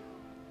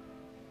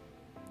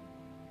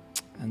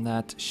 And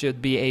that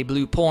should be a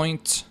blue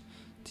point.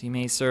 Team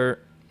Acer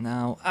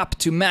now up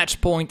to match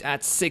point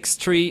at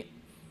 6-3.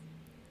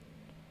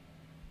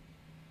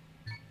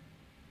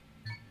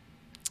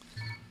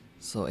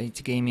 So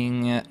AT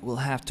Gaming will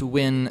have to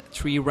win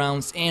 3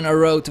 rounds in a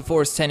row to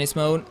force tennis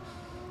mode.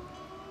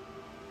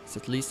 It's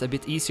at least a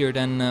bit easier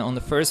than on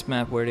the first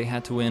map, where they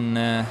had to win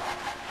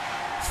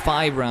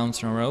 5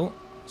 rounds in a row.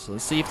 So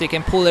let's see if they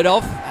can pull it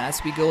off.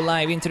 As we go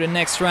live into the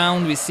next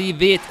round, we see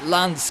Vit,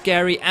 Land,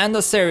 Scary and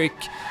Acer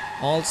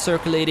all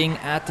circulating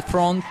at the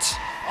front.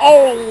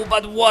 Oh,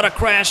 but what a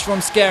crash from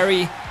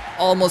Scary.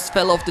 Almost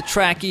fell off the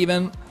track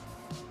even.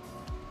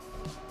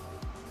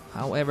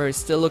 However, it's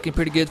still looking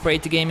pretty good for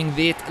AT Gaming.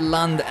 Vit,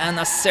 Land and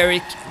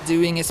Acer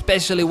doing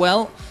especially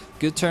well.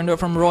 Good turn though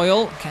from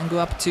Royal. Can go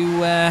up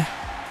to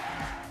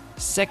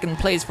 2nd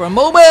place for a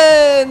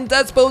moment.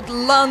 That's both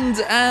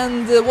Land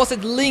and was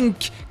it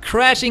Link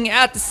crashing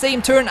at the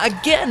same turn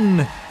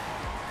again.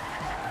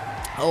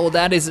 Oh,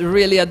 that is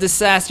really a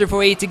disaster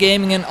for AT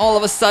Gaming, and all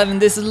of a sudden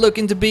this is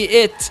looking to be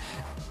it.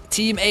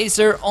 Team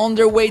Acer on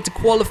their way to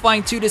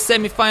qualifying to the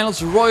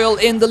semifinals. Royal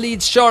in the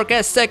lead, Shark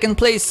at 2nd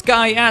place,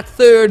 Sky at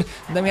 3rd.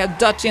 And then we have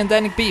Dutchy and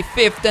Danik B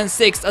 5th and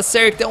 6th.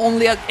 Acer the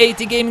only AT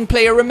Gaming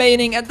player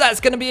remaining, and that's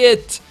gonna be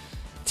it.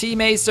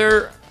 Team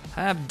Acer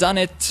have done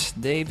it.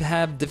 They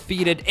have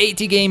defeated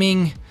AT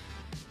Gaming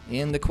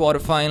in the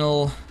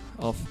quarterfinal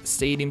of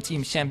Stadium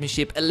Team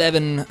Championship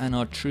 11 and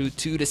are through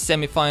to the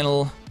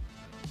semifinal.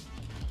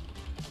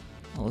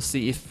 We'll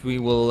see if we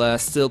will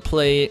still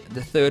play the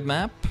 3rd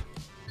map.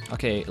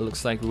 Okay, it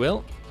looks like we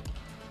will.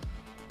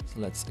 So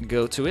let's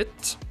go to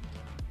it.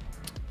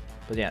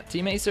 But yeah,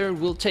 Team Acer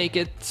will take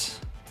it.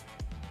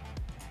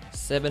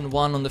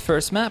 7-1 on the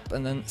first map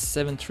and then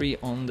 7-3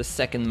 on the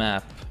second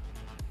map.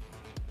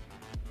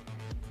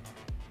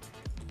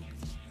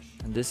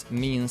 And this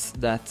means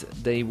that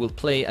they will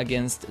play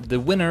against the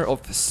winner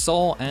of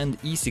Saw and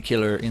Easy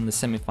Killer in the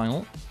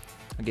semifinal.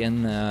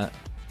 Again,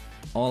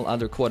 all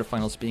other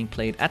quarterfinals being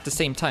played at the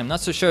same time. Not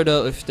so sure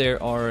though if there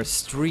are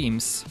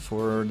streams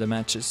for the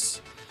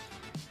matches.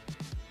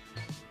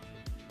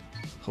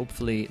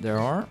 Hopefully there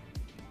are.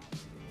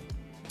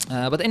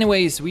 But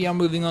anyways, we are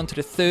moving on to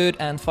the 3rd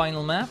and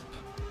final map.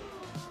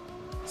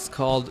 It's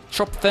called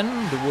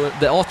Tropfen.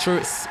 The author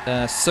is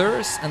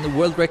Sirs, and the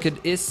world record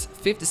is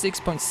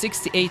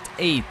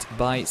 56.688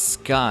 by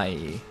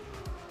Sky.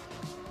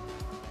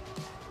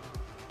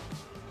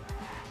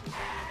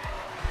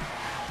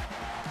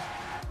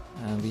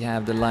 And we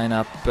have the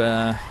lineup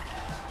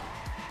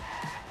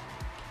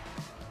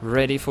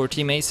ready for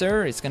Team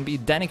Acer. It's gonna be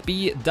Danik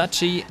B,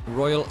 Dutchy,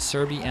 Royal,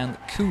 Serbi and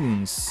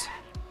Koons.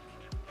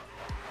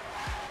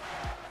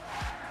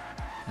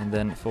 And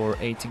then for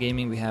AT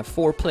Gaming we have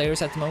 4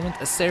 players at the moment: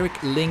 Acer,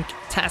 Link,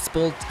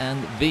 Taspult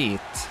and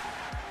Vit.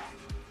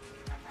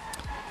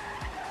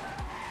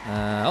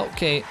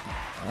 Okay,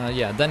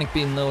 yeah, Danik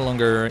B no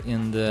longer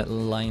in the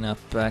lineup.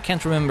 I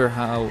can't remember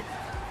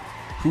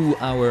who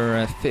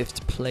our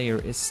 5th player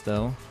is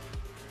though.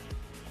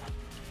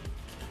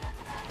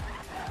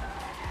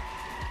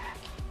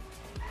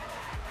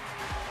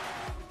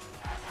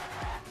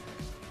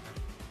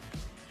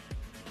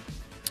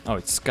 Oh,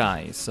 it's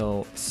Sky.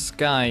 So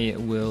Sky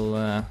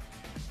will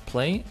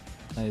play,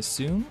 I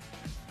assume.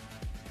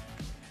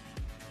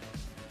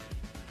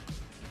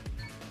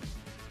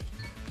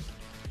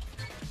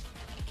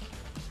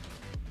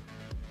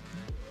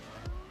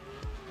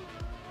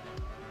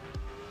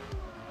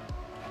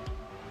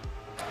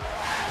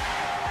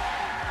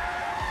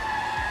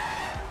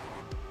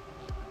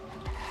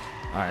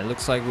 Alright,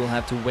 looks like we'll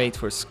have to wait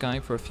for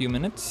Sky for a few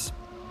minutes.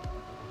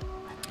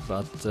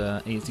 But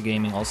AT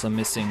Gaming also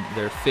missing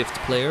their 5th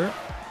player.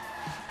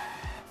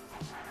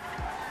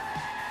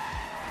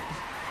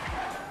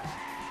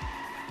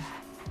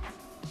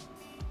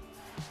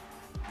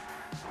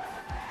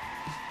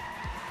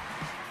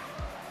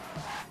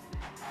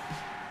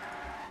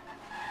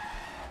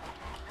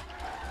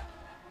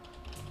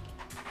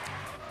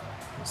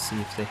 We'll see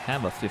if they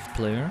have a 5th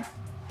player.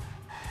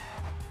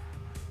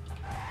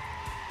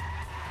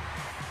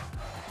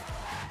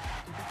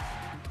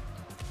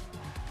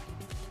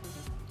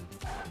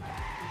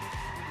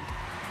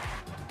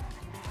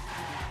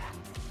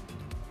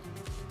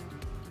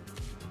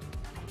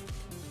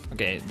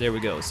 Okay, there we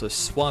go. So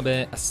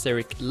Swabe,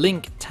 Acer,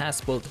 Link,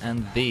 Taspult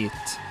and Vit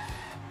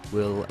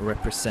will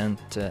represent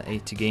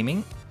AT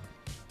Gaming.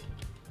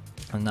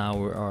 And now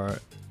we are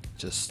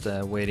Just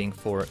waiting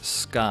for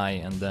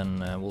Sky, and then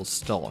we'll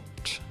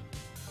start.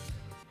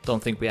 Don't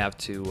think we have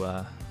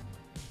to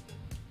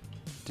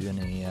do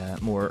any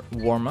more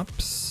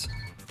warm-ups.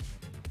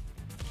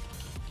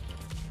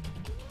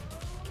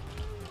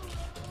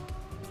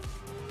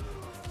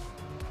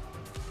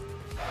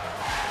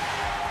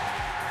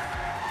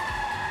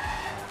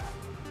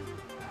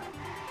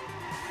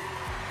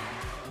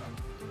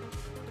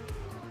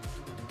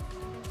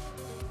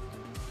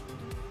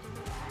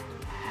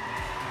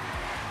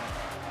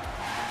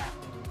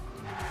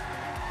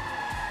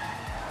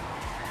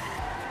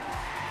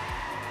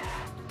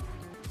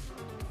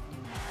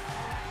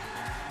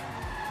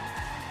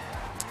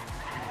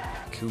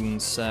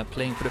 Koons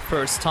playing for the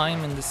first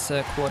time in this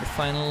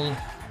quarterfinal.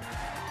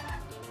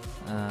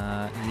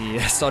 He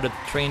started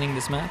training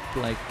this map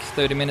like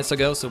 30 minutes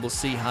ago, so we'll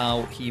see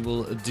how he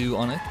will do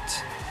on it.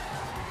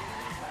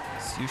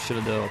 He's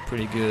usually though a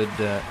pretty good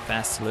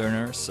fast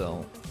learner,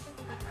 so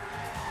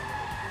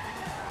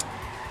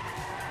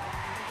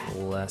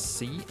we'll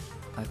see.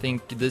 I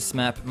think this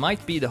map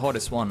might be the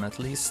hardest one, at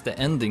least the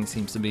ending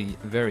seems to be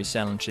very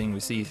challenging. We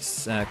see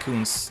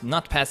Koons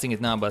not passing it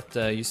now, but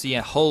you see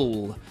a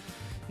hole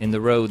in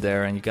the road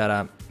there, and you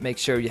gotta make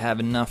sure you have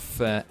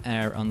enough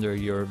air under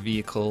your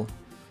vehicle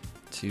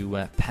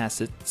to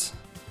pass it,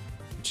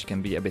 which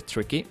can be a bit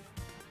tricky.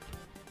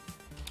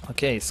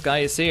 Okay, Sky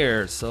is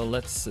here, so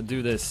let's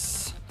do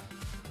this.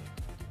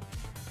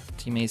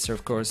 Team Acer,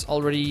 of course,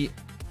 already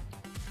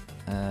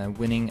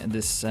winning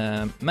this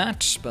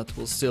match, but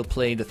we'll still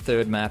play the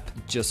third map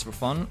just for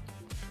fun.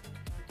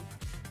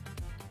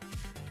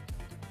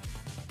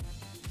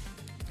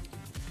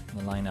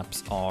 The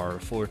lineups are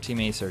for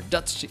Team Acer,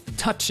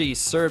 Dutchy,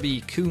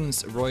 Serbi,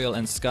 Koons, Royal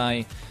and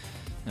Sky.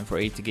 And for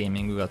AT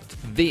Gaming we got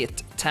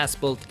Vet,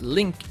 Taspult,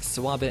 Link,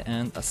 Swabe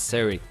and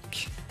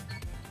Aceric.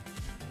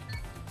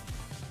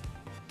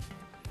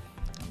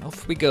 And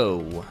off we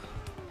go.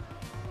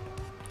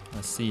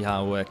 Let's see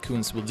how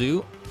Koons will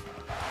do.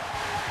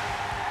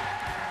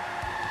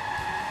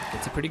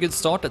 It's a pretty good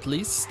start at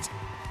least.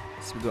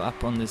 So we go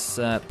up on this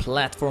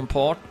platform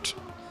part.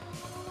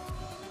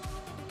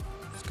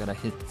 Gotta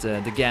hit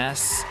the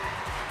gas.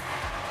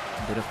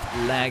 A bit of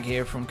lag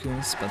here from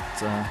Koons, but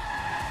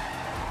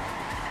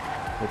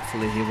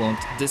hopefully he won't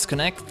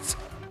disconnect.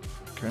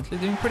 Currently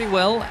doing pretty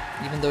well,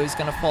 even though he's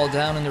gonna fall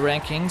down in the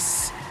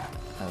rankings.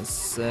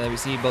 As we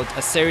see both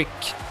Aceric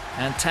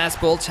and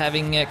Taspult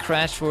having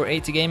crashed for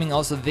AT Gaming.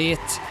 Also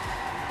Vet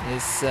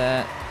is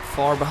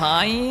far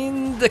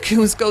behind. The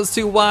Koons goes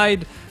too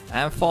wide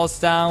and falls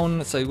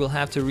down, so he will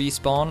have to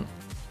respawn.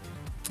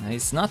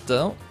 He's not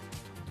though.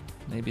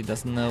 Maybe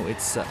doesn't know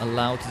it's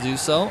allowed to do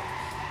so.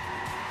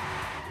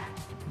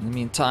 In the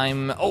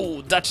meantime,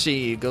 oh,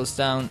 Dutchy goes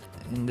down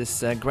in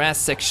this grass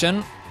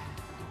section.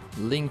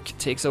 Link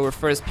takes over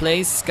first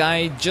place,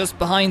 Sky just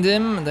behind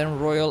him, and then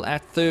Royal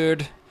at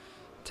third.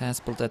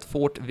 Taspult at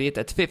fourth, Vet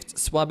at fifth,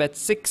 Swab at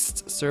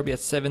sixth, Serbi at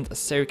seventh,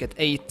 Aceric at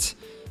eighth,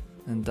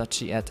 and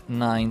Dutchy at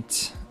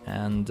ninth,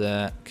 and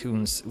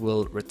Koons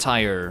will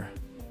retire.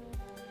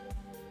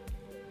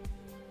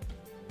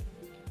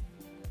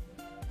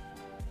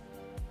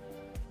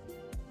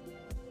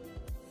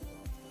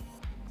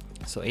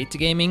 So AT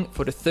Gaming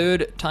for the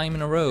third time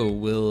in a row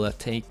will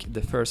take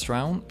the first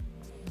round.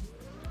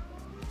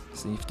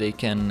 See if they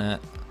can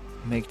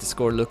make the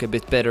score look a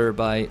bit better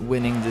by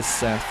winning this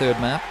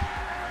third map.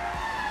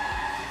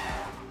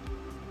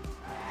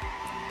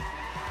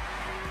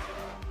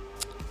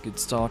 Good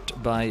start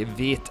by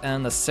Vet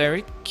and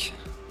Aceric.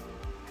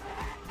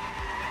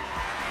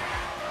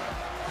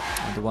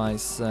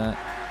 Otherwise,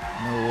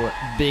 no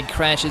big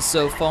crashes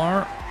so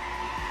far.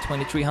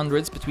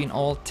 2300s between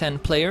all 10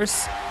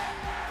 players.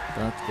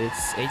 But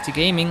it's AT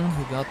Gaming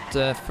who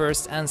got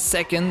first and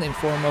second in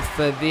form of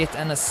Vet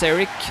and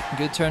Aceric.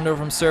 Good turnover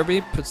from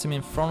Serbi, puts him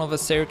in front of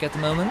Aceric at the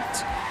moment.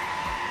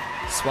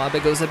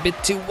 Swabe goes a bit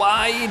too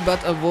wide,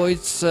 but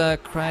avoids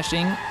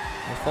crashing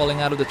or falling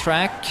out of the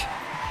track.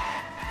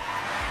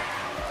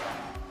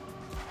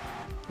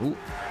 Ooh.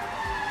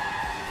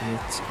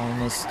 It's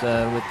almost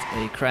with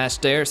a crash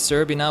there.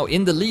 Serbi now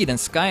in the lead, and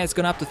Sky has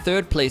gone up to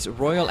third place,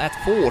 Royal at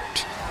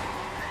fourth.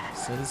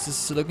 So this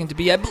is looking to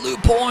be a blue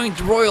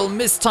point. Royal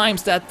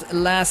mistimes that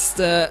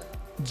last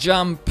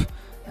jump,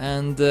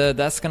 and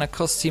that's gonna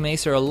cost Team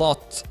Acer a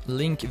lot.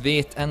 Link,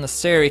 Vet and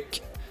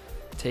Aceric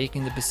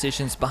taking the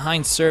positions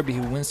behind Serbi,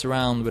 who wins the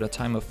round with a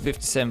time of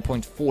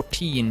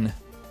 57.14.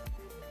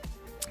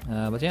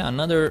 But yeah,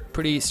 another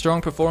pretty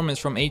strong performance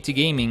from AT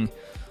Gaming.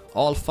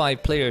 All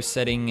 5 players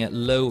setting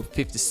low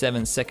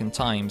 57-second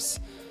times.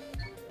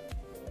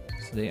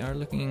 So they are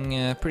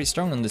looking pretty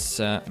strong on this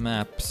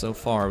map so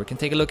far. We can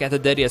take a look at the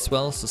Daddy as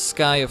well. So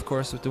Sky, of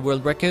course, with the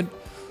world record.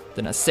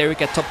 Then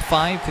Aceric at top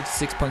 5,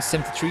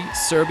 56.73.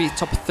 Serbi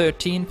top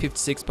 13,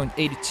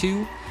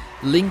 56.82.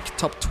 Link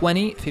top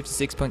 20,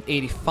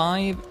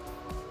 56.85.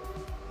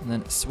 And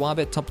then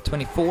Swabe top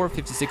 24,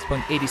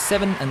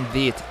 56.87. And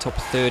Vet top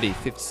 30,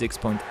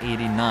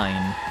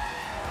 56.89.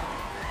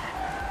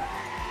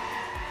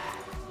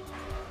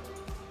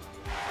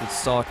 Good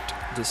start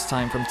this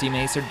time from Team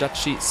Acer,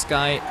 Dutchy,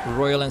 Sky,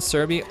 Royal and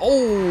Serbi.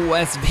 Oh,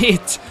 as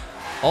Vit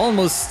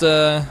almost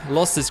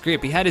lost his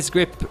grip. He had his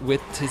grip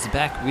with his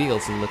back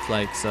wheels, it looked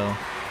like, so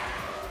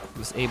he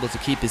was able to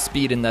keep his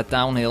speed in that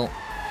downhill.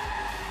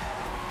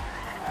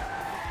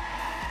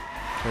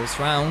 Close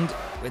round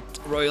with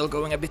Royal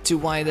going a bit too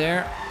wide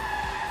there.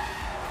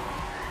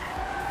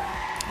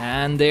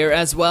 And there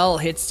as well,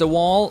 hits the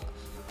wall.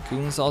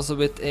 Koons also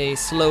with a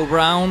slow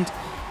round.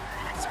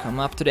 Let's come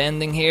up to the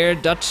ending here.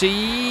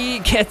 Dutchy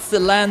gets the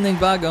landing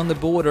bug on the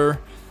border,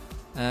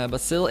 but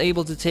still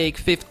able to take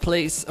 5th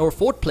place, or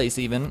 4th place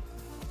even.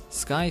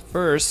 Sky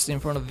first in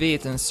front of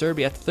Vit and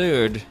Serbi at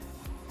 3rd.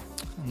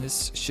 And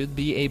this should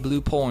be a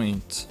blue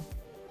point.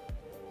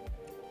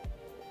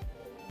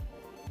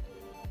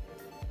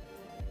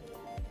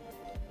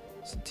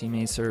 So Team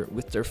Acer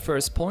with their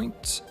first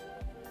point.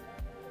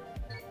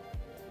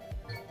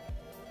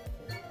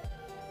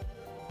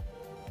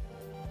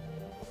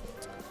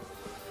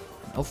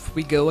 Off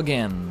we go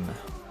again.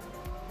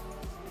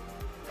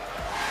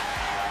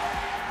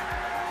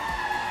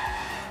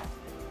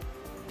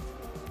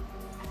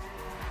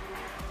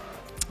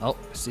 Oh,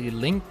 see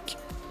Link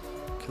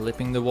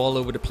clipping the wall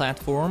over the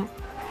platform.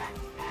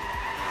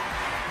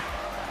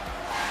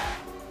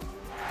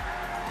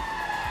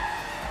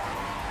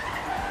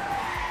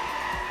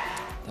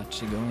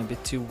 Dutchy going a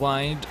bit too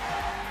wide.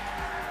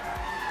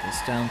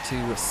 Goes down to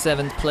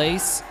 7th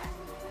place.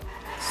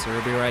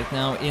 Serbi right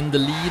now in the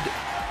lead.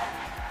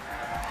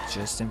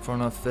 Just in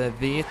front of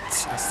Vit.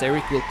 Acer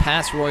will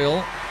pass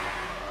Royal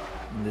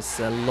in this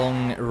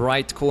long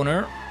right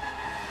corner.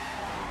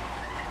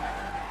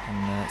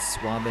 And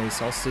frostBeule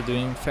is also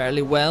doing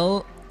fairly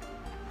well.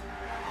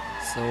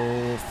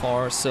 So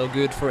far so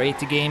good for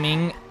AT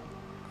Gaming.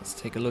 Let's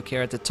take a look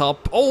here at the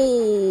top.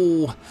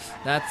 Oh!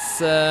 That's...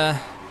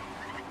 that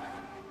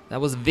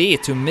was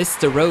Vit who missed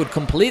the road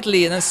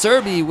completely. And then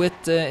Serbi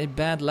with a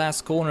bad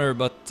last corner.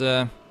 But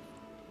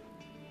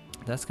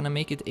that's gonna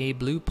make it a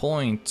blue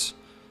point.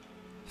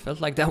 Felt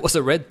like that was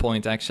a red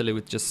point actually,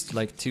 with just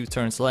like 2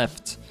 turns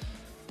left.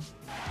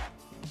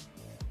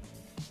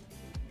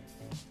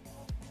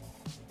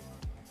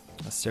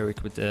 Acer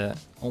with the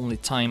only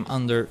time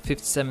under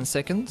 57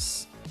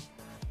 seconds.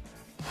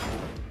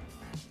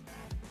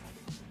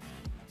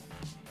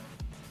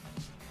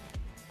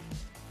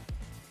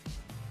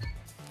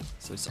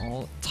 So it's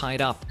all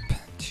tied up,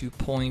 2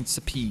 points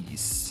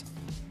apiece.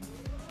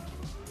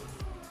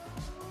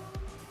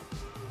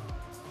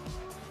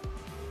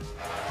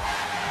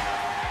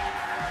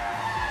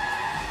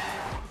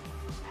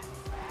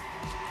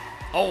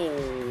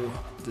 Oh,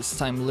 this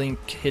time Link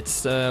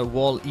hits the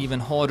wall even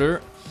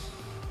harder.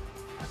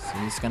 So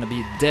he's gonna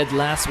be dead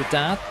last with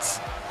that.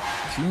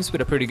 Koons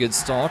with a pretty good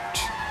start.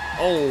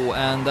 Oh,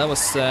 and that was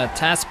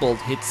Taskbolt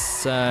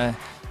hits the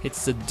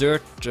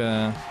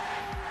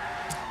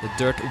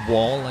dirt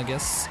wall, I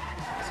guess.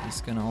 So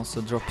he's gonna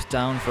also drop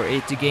down for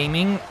AT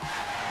Gaming.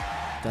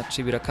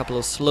 Dutchy with a couple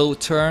of slow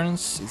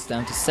turns. He's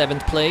down to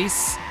 7th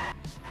place.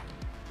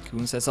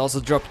 Koons has also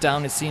dropped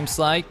down, it seems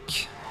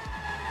like.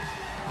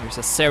 There's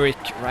Acer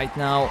right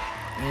now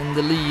in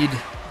the lead.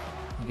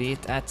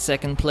 Vit at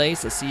 2nd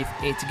place. Let's see if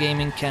AT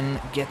Gaming can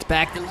get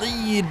back the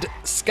lead.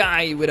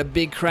 Sky with a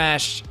big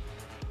crash.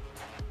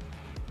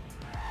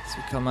 So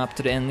we come up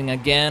to the ending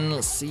again.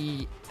 Let's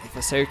see if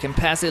Acer can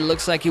pass it.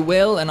 Looks like he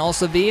will. And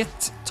also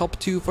Vit. Top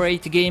 2 for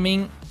AT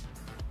Gaming.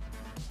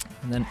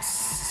 And then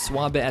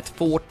frostBeule at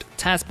 4th.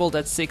 Taskbolt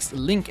at 6th.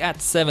 Link at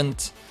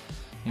 7th.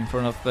 In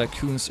front of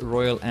Koons,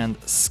 Royal and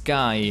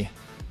Sky,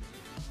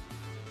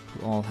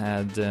 who all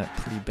had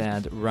pretty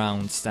bad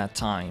rounds that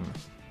time.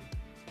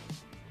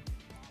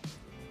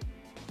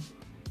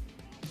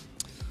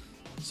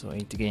 So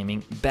AT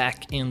Gaming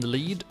back in the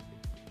lead.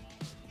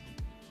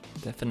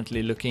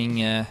 Definitely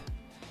looking a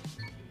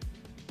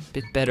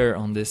bit better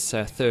on this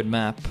 3rd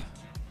map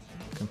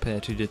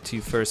compared to the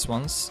 2 first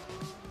ones.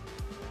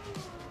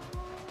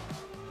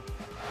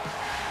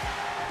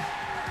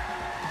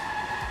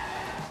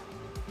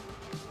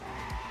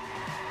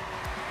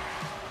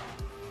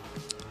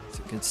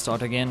 Good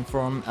start again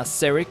from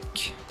Acer.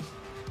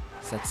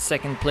 He's at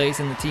 2nd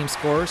place in the team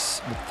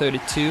scores with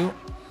 32.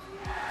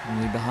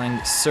 Only behind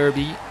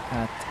Serbi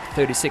at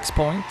 36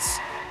 points.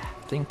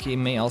 I think he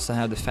may also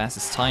have the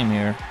fastest time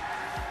here.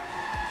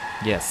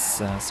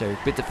 Yes, Acer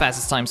with the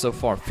fastest time so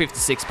far,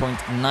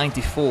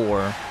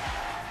 56.94.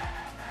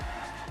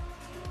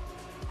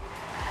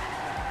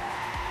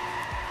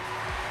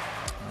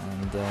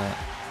 And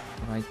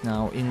right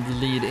now in the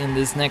lead in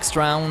this next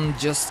round,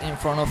 just in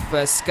front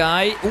of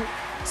Sky. Ooh.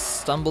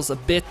 Stumbles a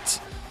bit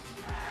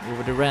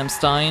over the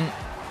Ramstein.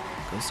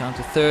 Goes down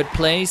to 3rd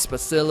place, but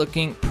still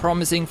looking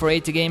promising for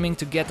AT Gaming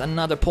to get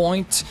another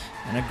point.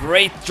 And a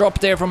great drop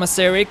there from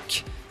Acer.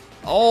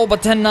 Oh,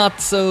 but then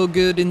not so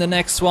good in the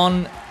next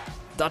one.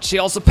 Dutchy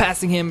also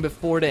passing him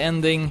before the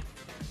ending.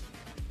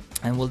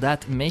 And will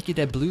that make it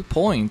a blue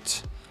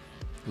point?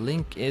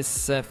 Link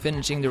is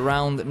finishing the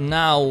round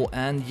now.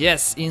 And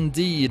yes,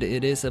 indeed,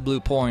 it is a blue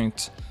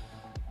point.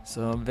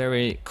 So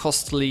very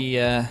costly...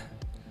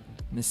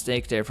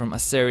 mistake there from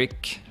Acer.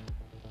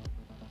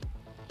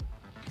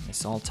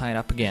 It's all tied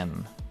up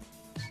again.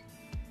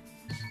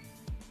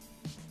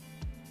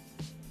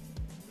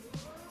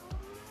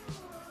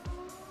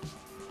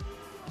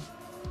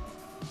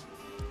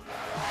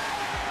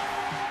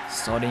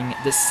 Starting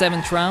the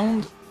 7th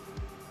round.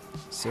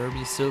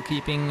 Serbia still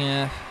keeping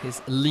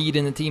his lead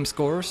in the team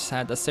scores.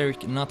 Had Acer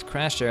not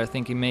crashed there, I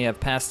think he may have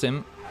passed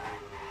him.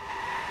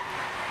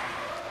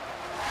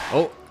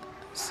 Oh,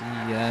 see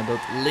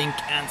both Link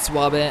and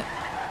Swabe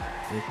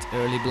with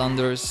early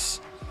blunders.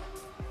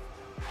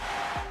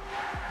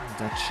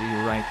 Dutchy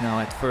right now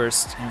at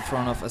first in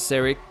front of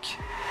Acer.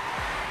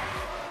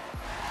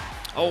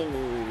 Oh,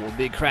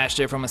 big crash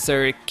there from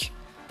Acer.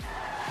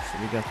 So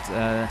we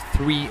got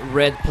 3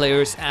 red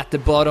players at the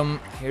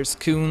bottom. Here's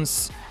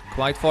Koons,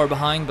 quite far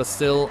behind, but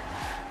still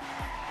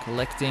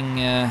collecting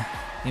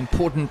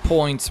important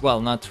points.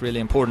 Well, not really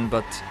important,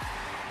 but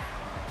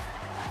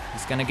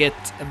he's gonna get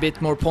a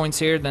bit more points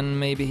here than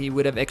maybe he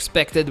would have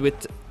expected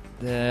with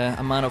the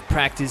amount of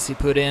practice he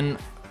put in.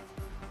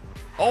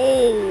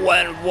 Oh,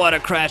 and what a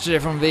crash there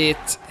from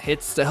Vit.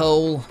 Hits the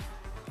hole.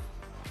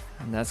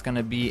 And that's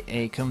gonna be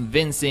a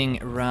convincing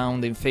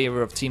round in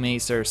favor of Team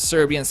Acer.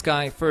 Serbian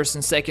Sky 1st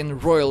and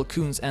 2nd, Royal,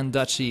 Koons and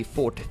Dutchy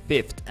 4th,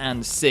 5th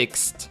and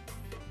 6th.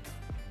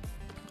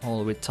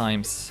 All with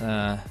times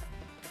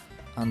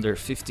under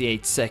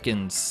 58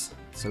 seconds.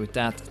 So with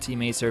that,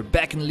 Team Acer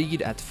back in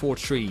lead at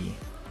 4-3.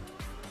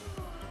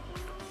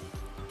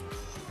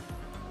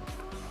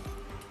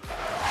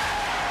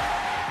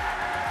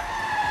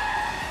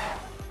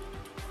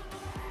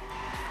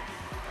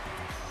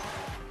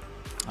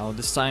 Oh,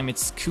 this time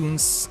it's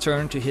Koons'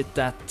 turn to hit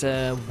that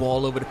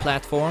wall over the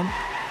platform.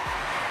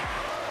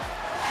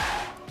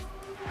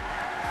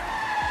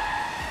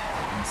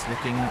 It's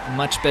looking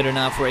much better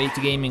now for AT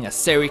Gaming.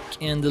 Acer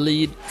in the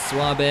lead,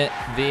 Swabe,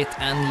 Vit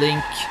and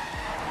Link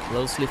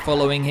closely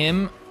following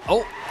him.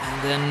 Oh,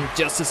 and then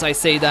just as I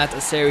say that,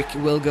 Acer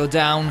will go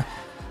down,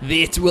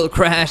 Vit will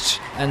crash,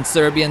 and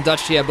Serbia and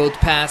Dutchy are both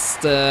past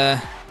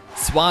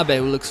Swabe,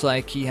 who looks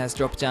like he has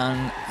dropped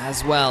down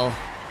as well.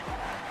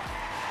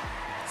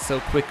 So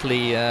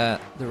quickly the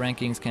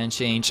rankings can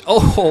change.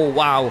 Oh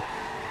wow,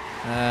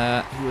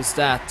 who was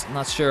that?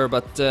 Not sure,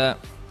 but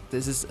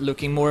this is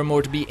looking more and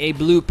more to be a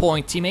blue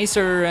point. Team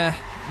Acer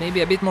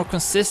maybe a bit more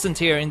consistent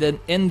here in the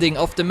ending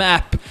of the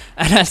map.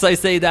 And as I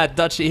say that,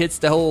 Dutchy hits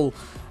the hole,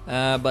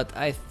 but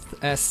I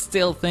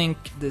still think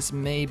this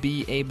may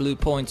be a blue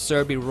point.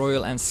 Serbia,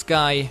 Royal and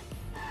Sky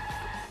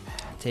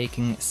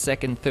taking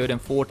 2nd, 3rd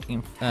and 4th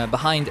in,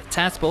 behind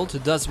Tazbolt, who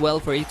does well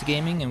for AT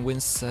Gaming and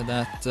wins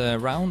that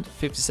round,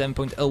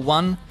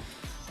 57.01.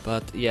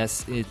 But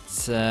yes,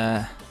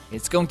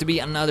 it's going to be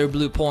another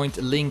blue point.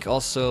 Link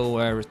also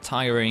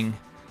retiring,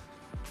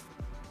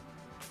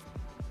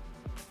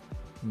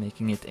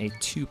 making it a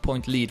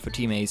 2-point lead for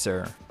Team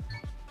Acer.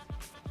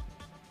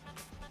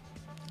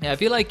 Yeah, I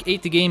feel like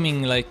AT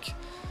Gaming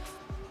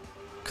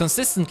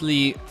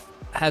consistently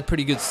had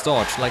pretty good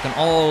starts, like on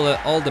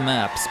all the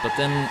maps, but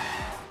then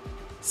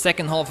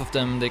second half of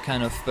them they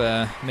kind of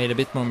made a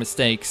bit more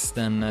mistakes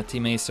than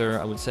Team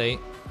Acer, I would say.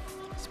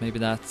 So maybe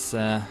that's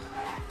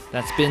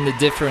been the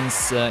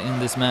difference in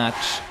this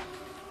match.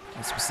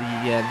 As we see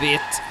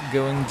Vit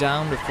going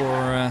down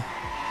before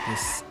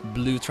this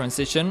blue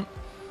transition.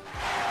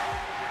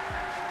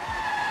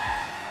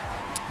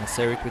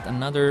 Acer with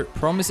another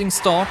promising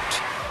start,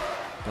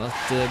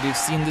 but we've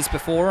seen this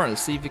before.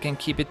 Let's see if we can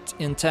keep it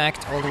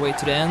intact all the way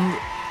to the end.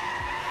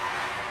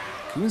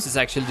 Koons is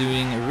actually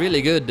doing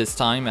really good this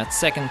time at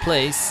 2nd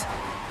place,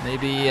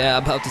 maybe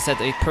about to set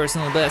a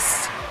personal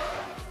best.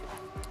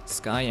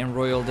 Sky and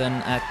Royal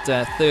then at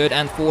 3rd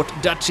and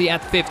 4th, Dutchy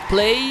at 5th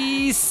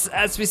place,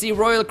 as we see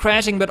Royal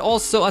crashing, but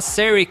also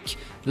Acer.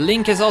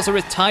 Link has also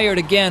retired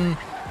again.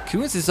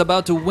 Koons is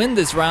about to win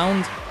this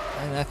round,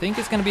 and I think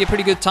it's going to be a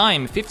pretty good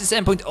time.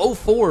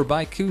 57.04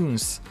 by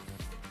Koons.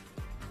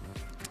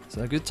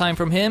 So a good time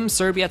from him.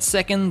 Serbia at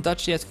 2nd,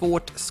 Dutchy at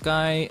 4th,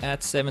 Sky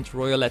at 7th,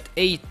 Royal at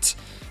 8th.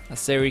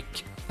 Acer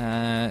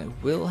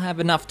will have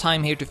enough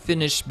time here to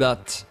finish,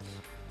 but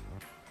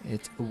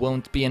it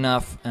won't be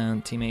enough,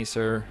 and Team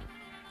Acer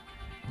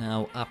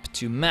now up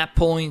to map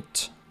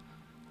point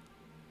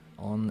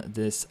on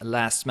this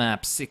last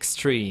map,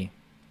 6-3.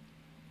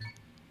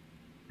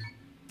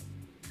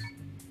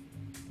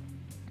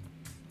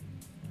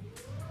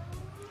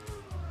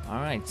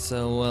 Alright,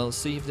 so we'll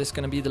see if this is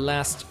gonna be the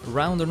last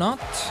round or not.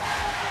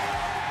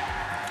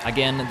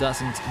 Again, it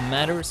doesn't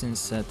matter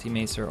since Team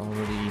Acer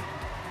already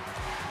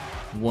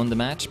won the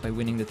match by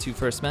winning the 2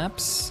 first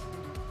maps.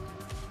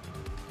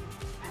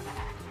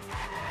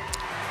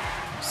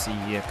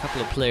 See a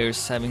couple of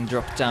players having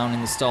dropped down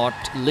in the start.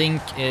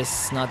 Link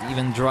is not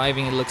even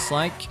driving, it looks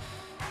like.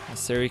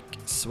 Acer,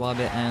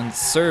 Swabe and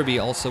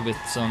Serbia also with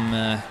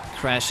some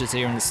crashes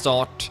here in the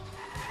start.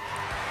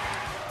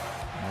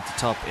 At the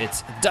top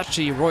it's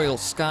Dutchy, Royal,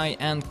 Sky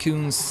and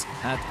Koons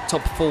at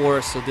top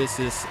 4, so this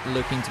is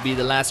looking to be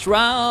the last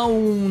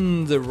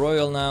round. The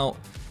Royal now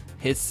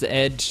hits the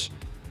edge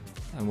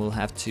and we'll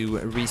have to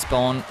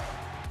respawn,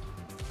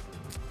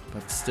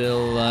 but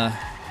still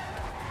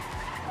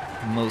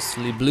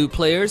Mostly blue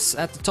players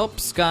at the top.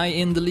 Sky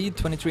in the lead,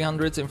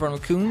 2300s in front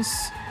of Coons.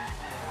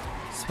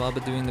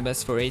 SWAB doing the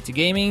best for AT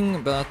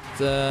Gaming, but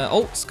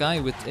oh, Sky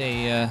with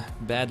a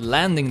bad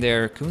landing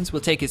there. Coons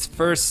will take his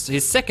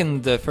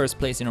second first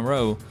place in a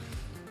row.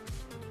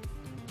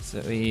 So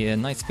a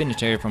nice finish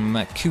here from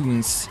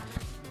Coons.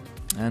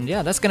 And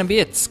yeah, that's gonna be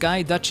it.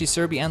 Sky, Dutchy,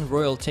 Serbi and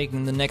Royal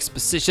taking the next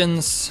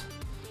positions.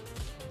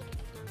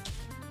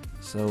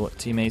 So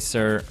Team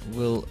Acer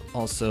will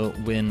also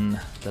win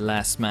the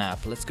last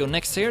map. Let's go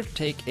next here to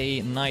take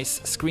a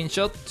nice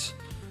screenshot.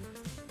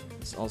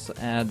 Let's also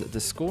add the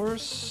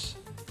scores.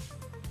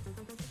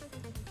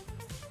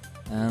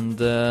 And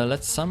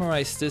let's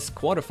summarize this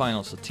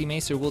quarterfinal. So Team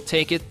Acer will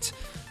take it,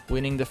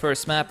 winning the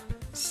first map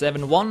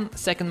 7-1,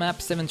 second map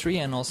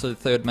 7-3, and also the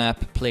third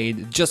map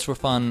played just for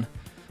fun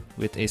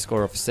with a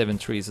score of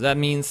 7-3. So that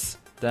means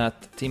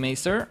that Team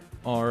Acer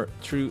are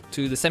through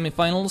to the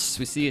semifinals.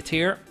 We see it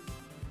here.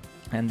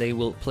 And they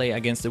will play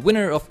against the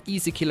winner of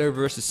Easy Killer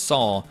versus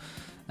Saw.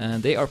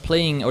 They are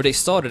playing, or they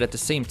started at the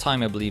same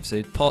time, I believe,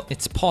 so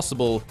it's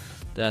possible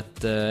that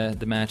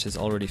the match is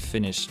already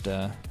finished.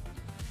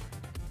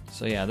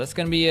 So yeah, that's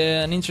gonna be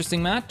an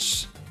interesting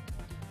match.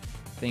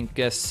 I think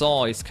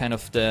Saw is kind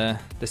of the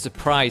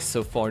surprise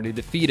so far. They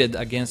defeated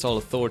Against All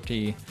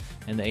Authority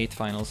in the 8th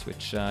finals,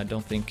 which I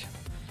don't think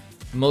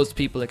most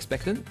people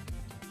expected.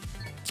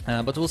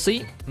 But we'll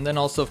see. And then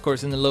also, of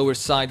course, in the lower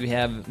side we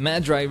have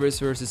Mad Drivers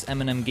versus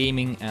M&M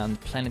Gaming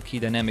and Planet Key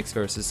Dynamics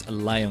versus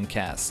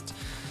Lioncast.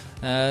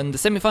 And the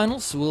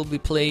semifinals will be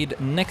played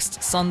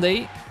next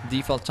Sunday,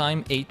 default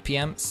time 8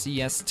 PM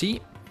CST.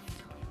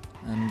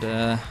 And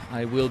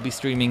I will be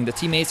streaming the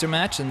Team Acer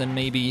match, and then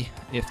maybe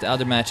if the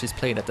other match is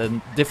played at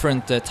a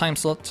different time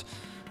slot,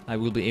 I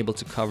will be able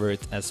to cover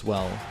it as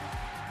well.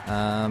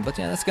 But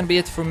yeah, that's gonna be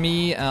it for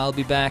me. I'll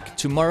be back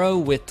tomorrow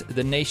with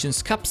the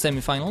Nations Cup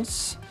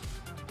semifinals.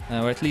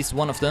 Or at least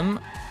one of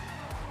them.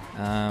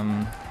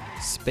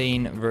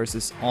 Spain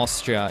versus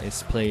Austria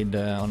is played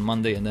on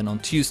Monday, and then on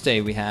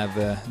Tuesday we have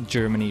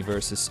Germany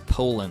versus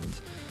Poland.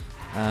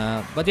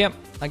 But yeah,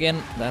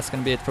 again, that's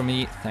gonna be it for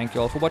me. Thank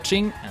you all for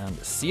watching, and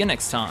see you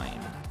next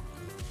time.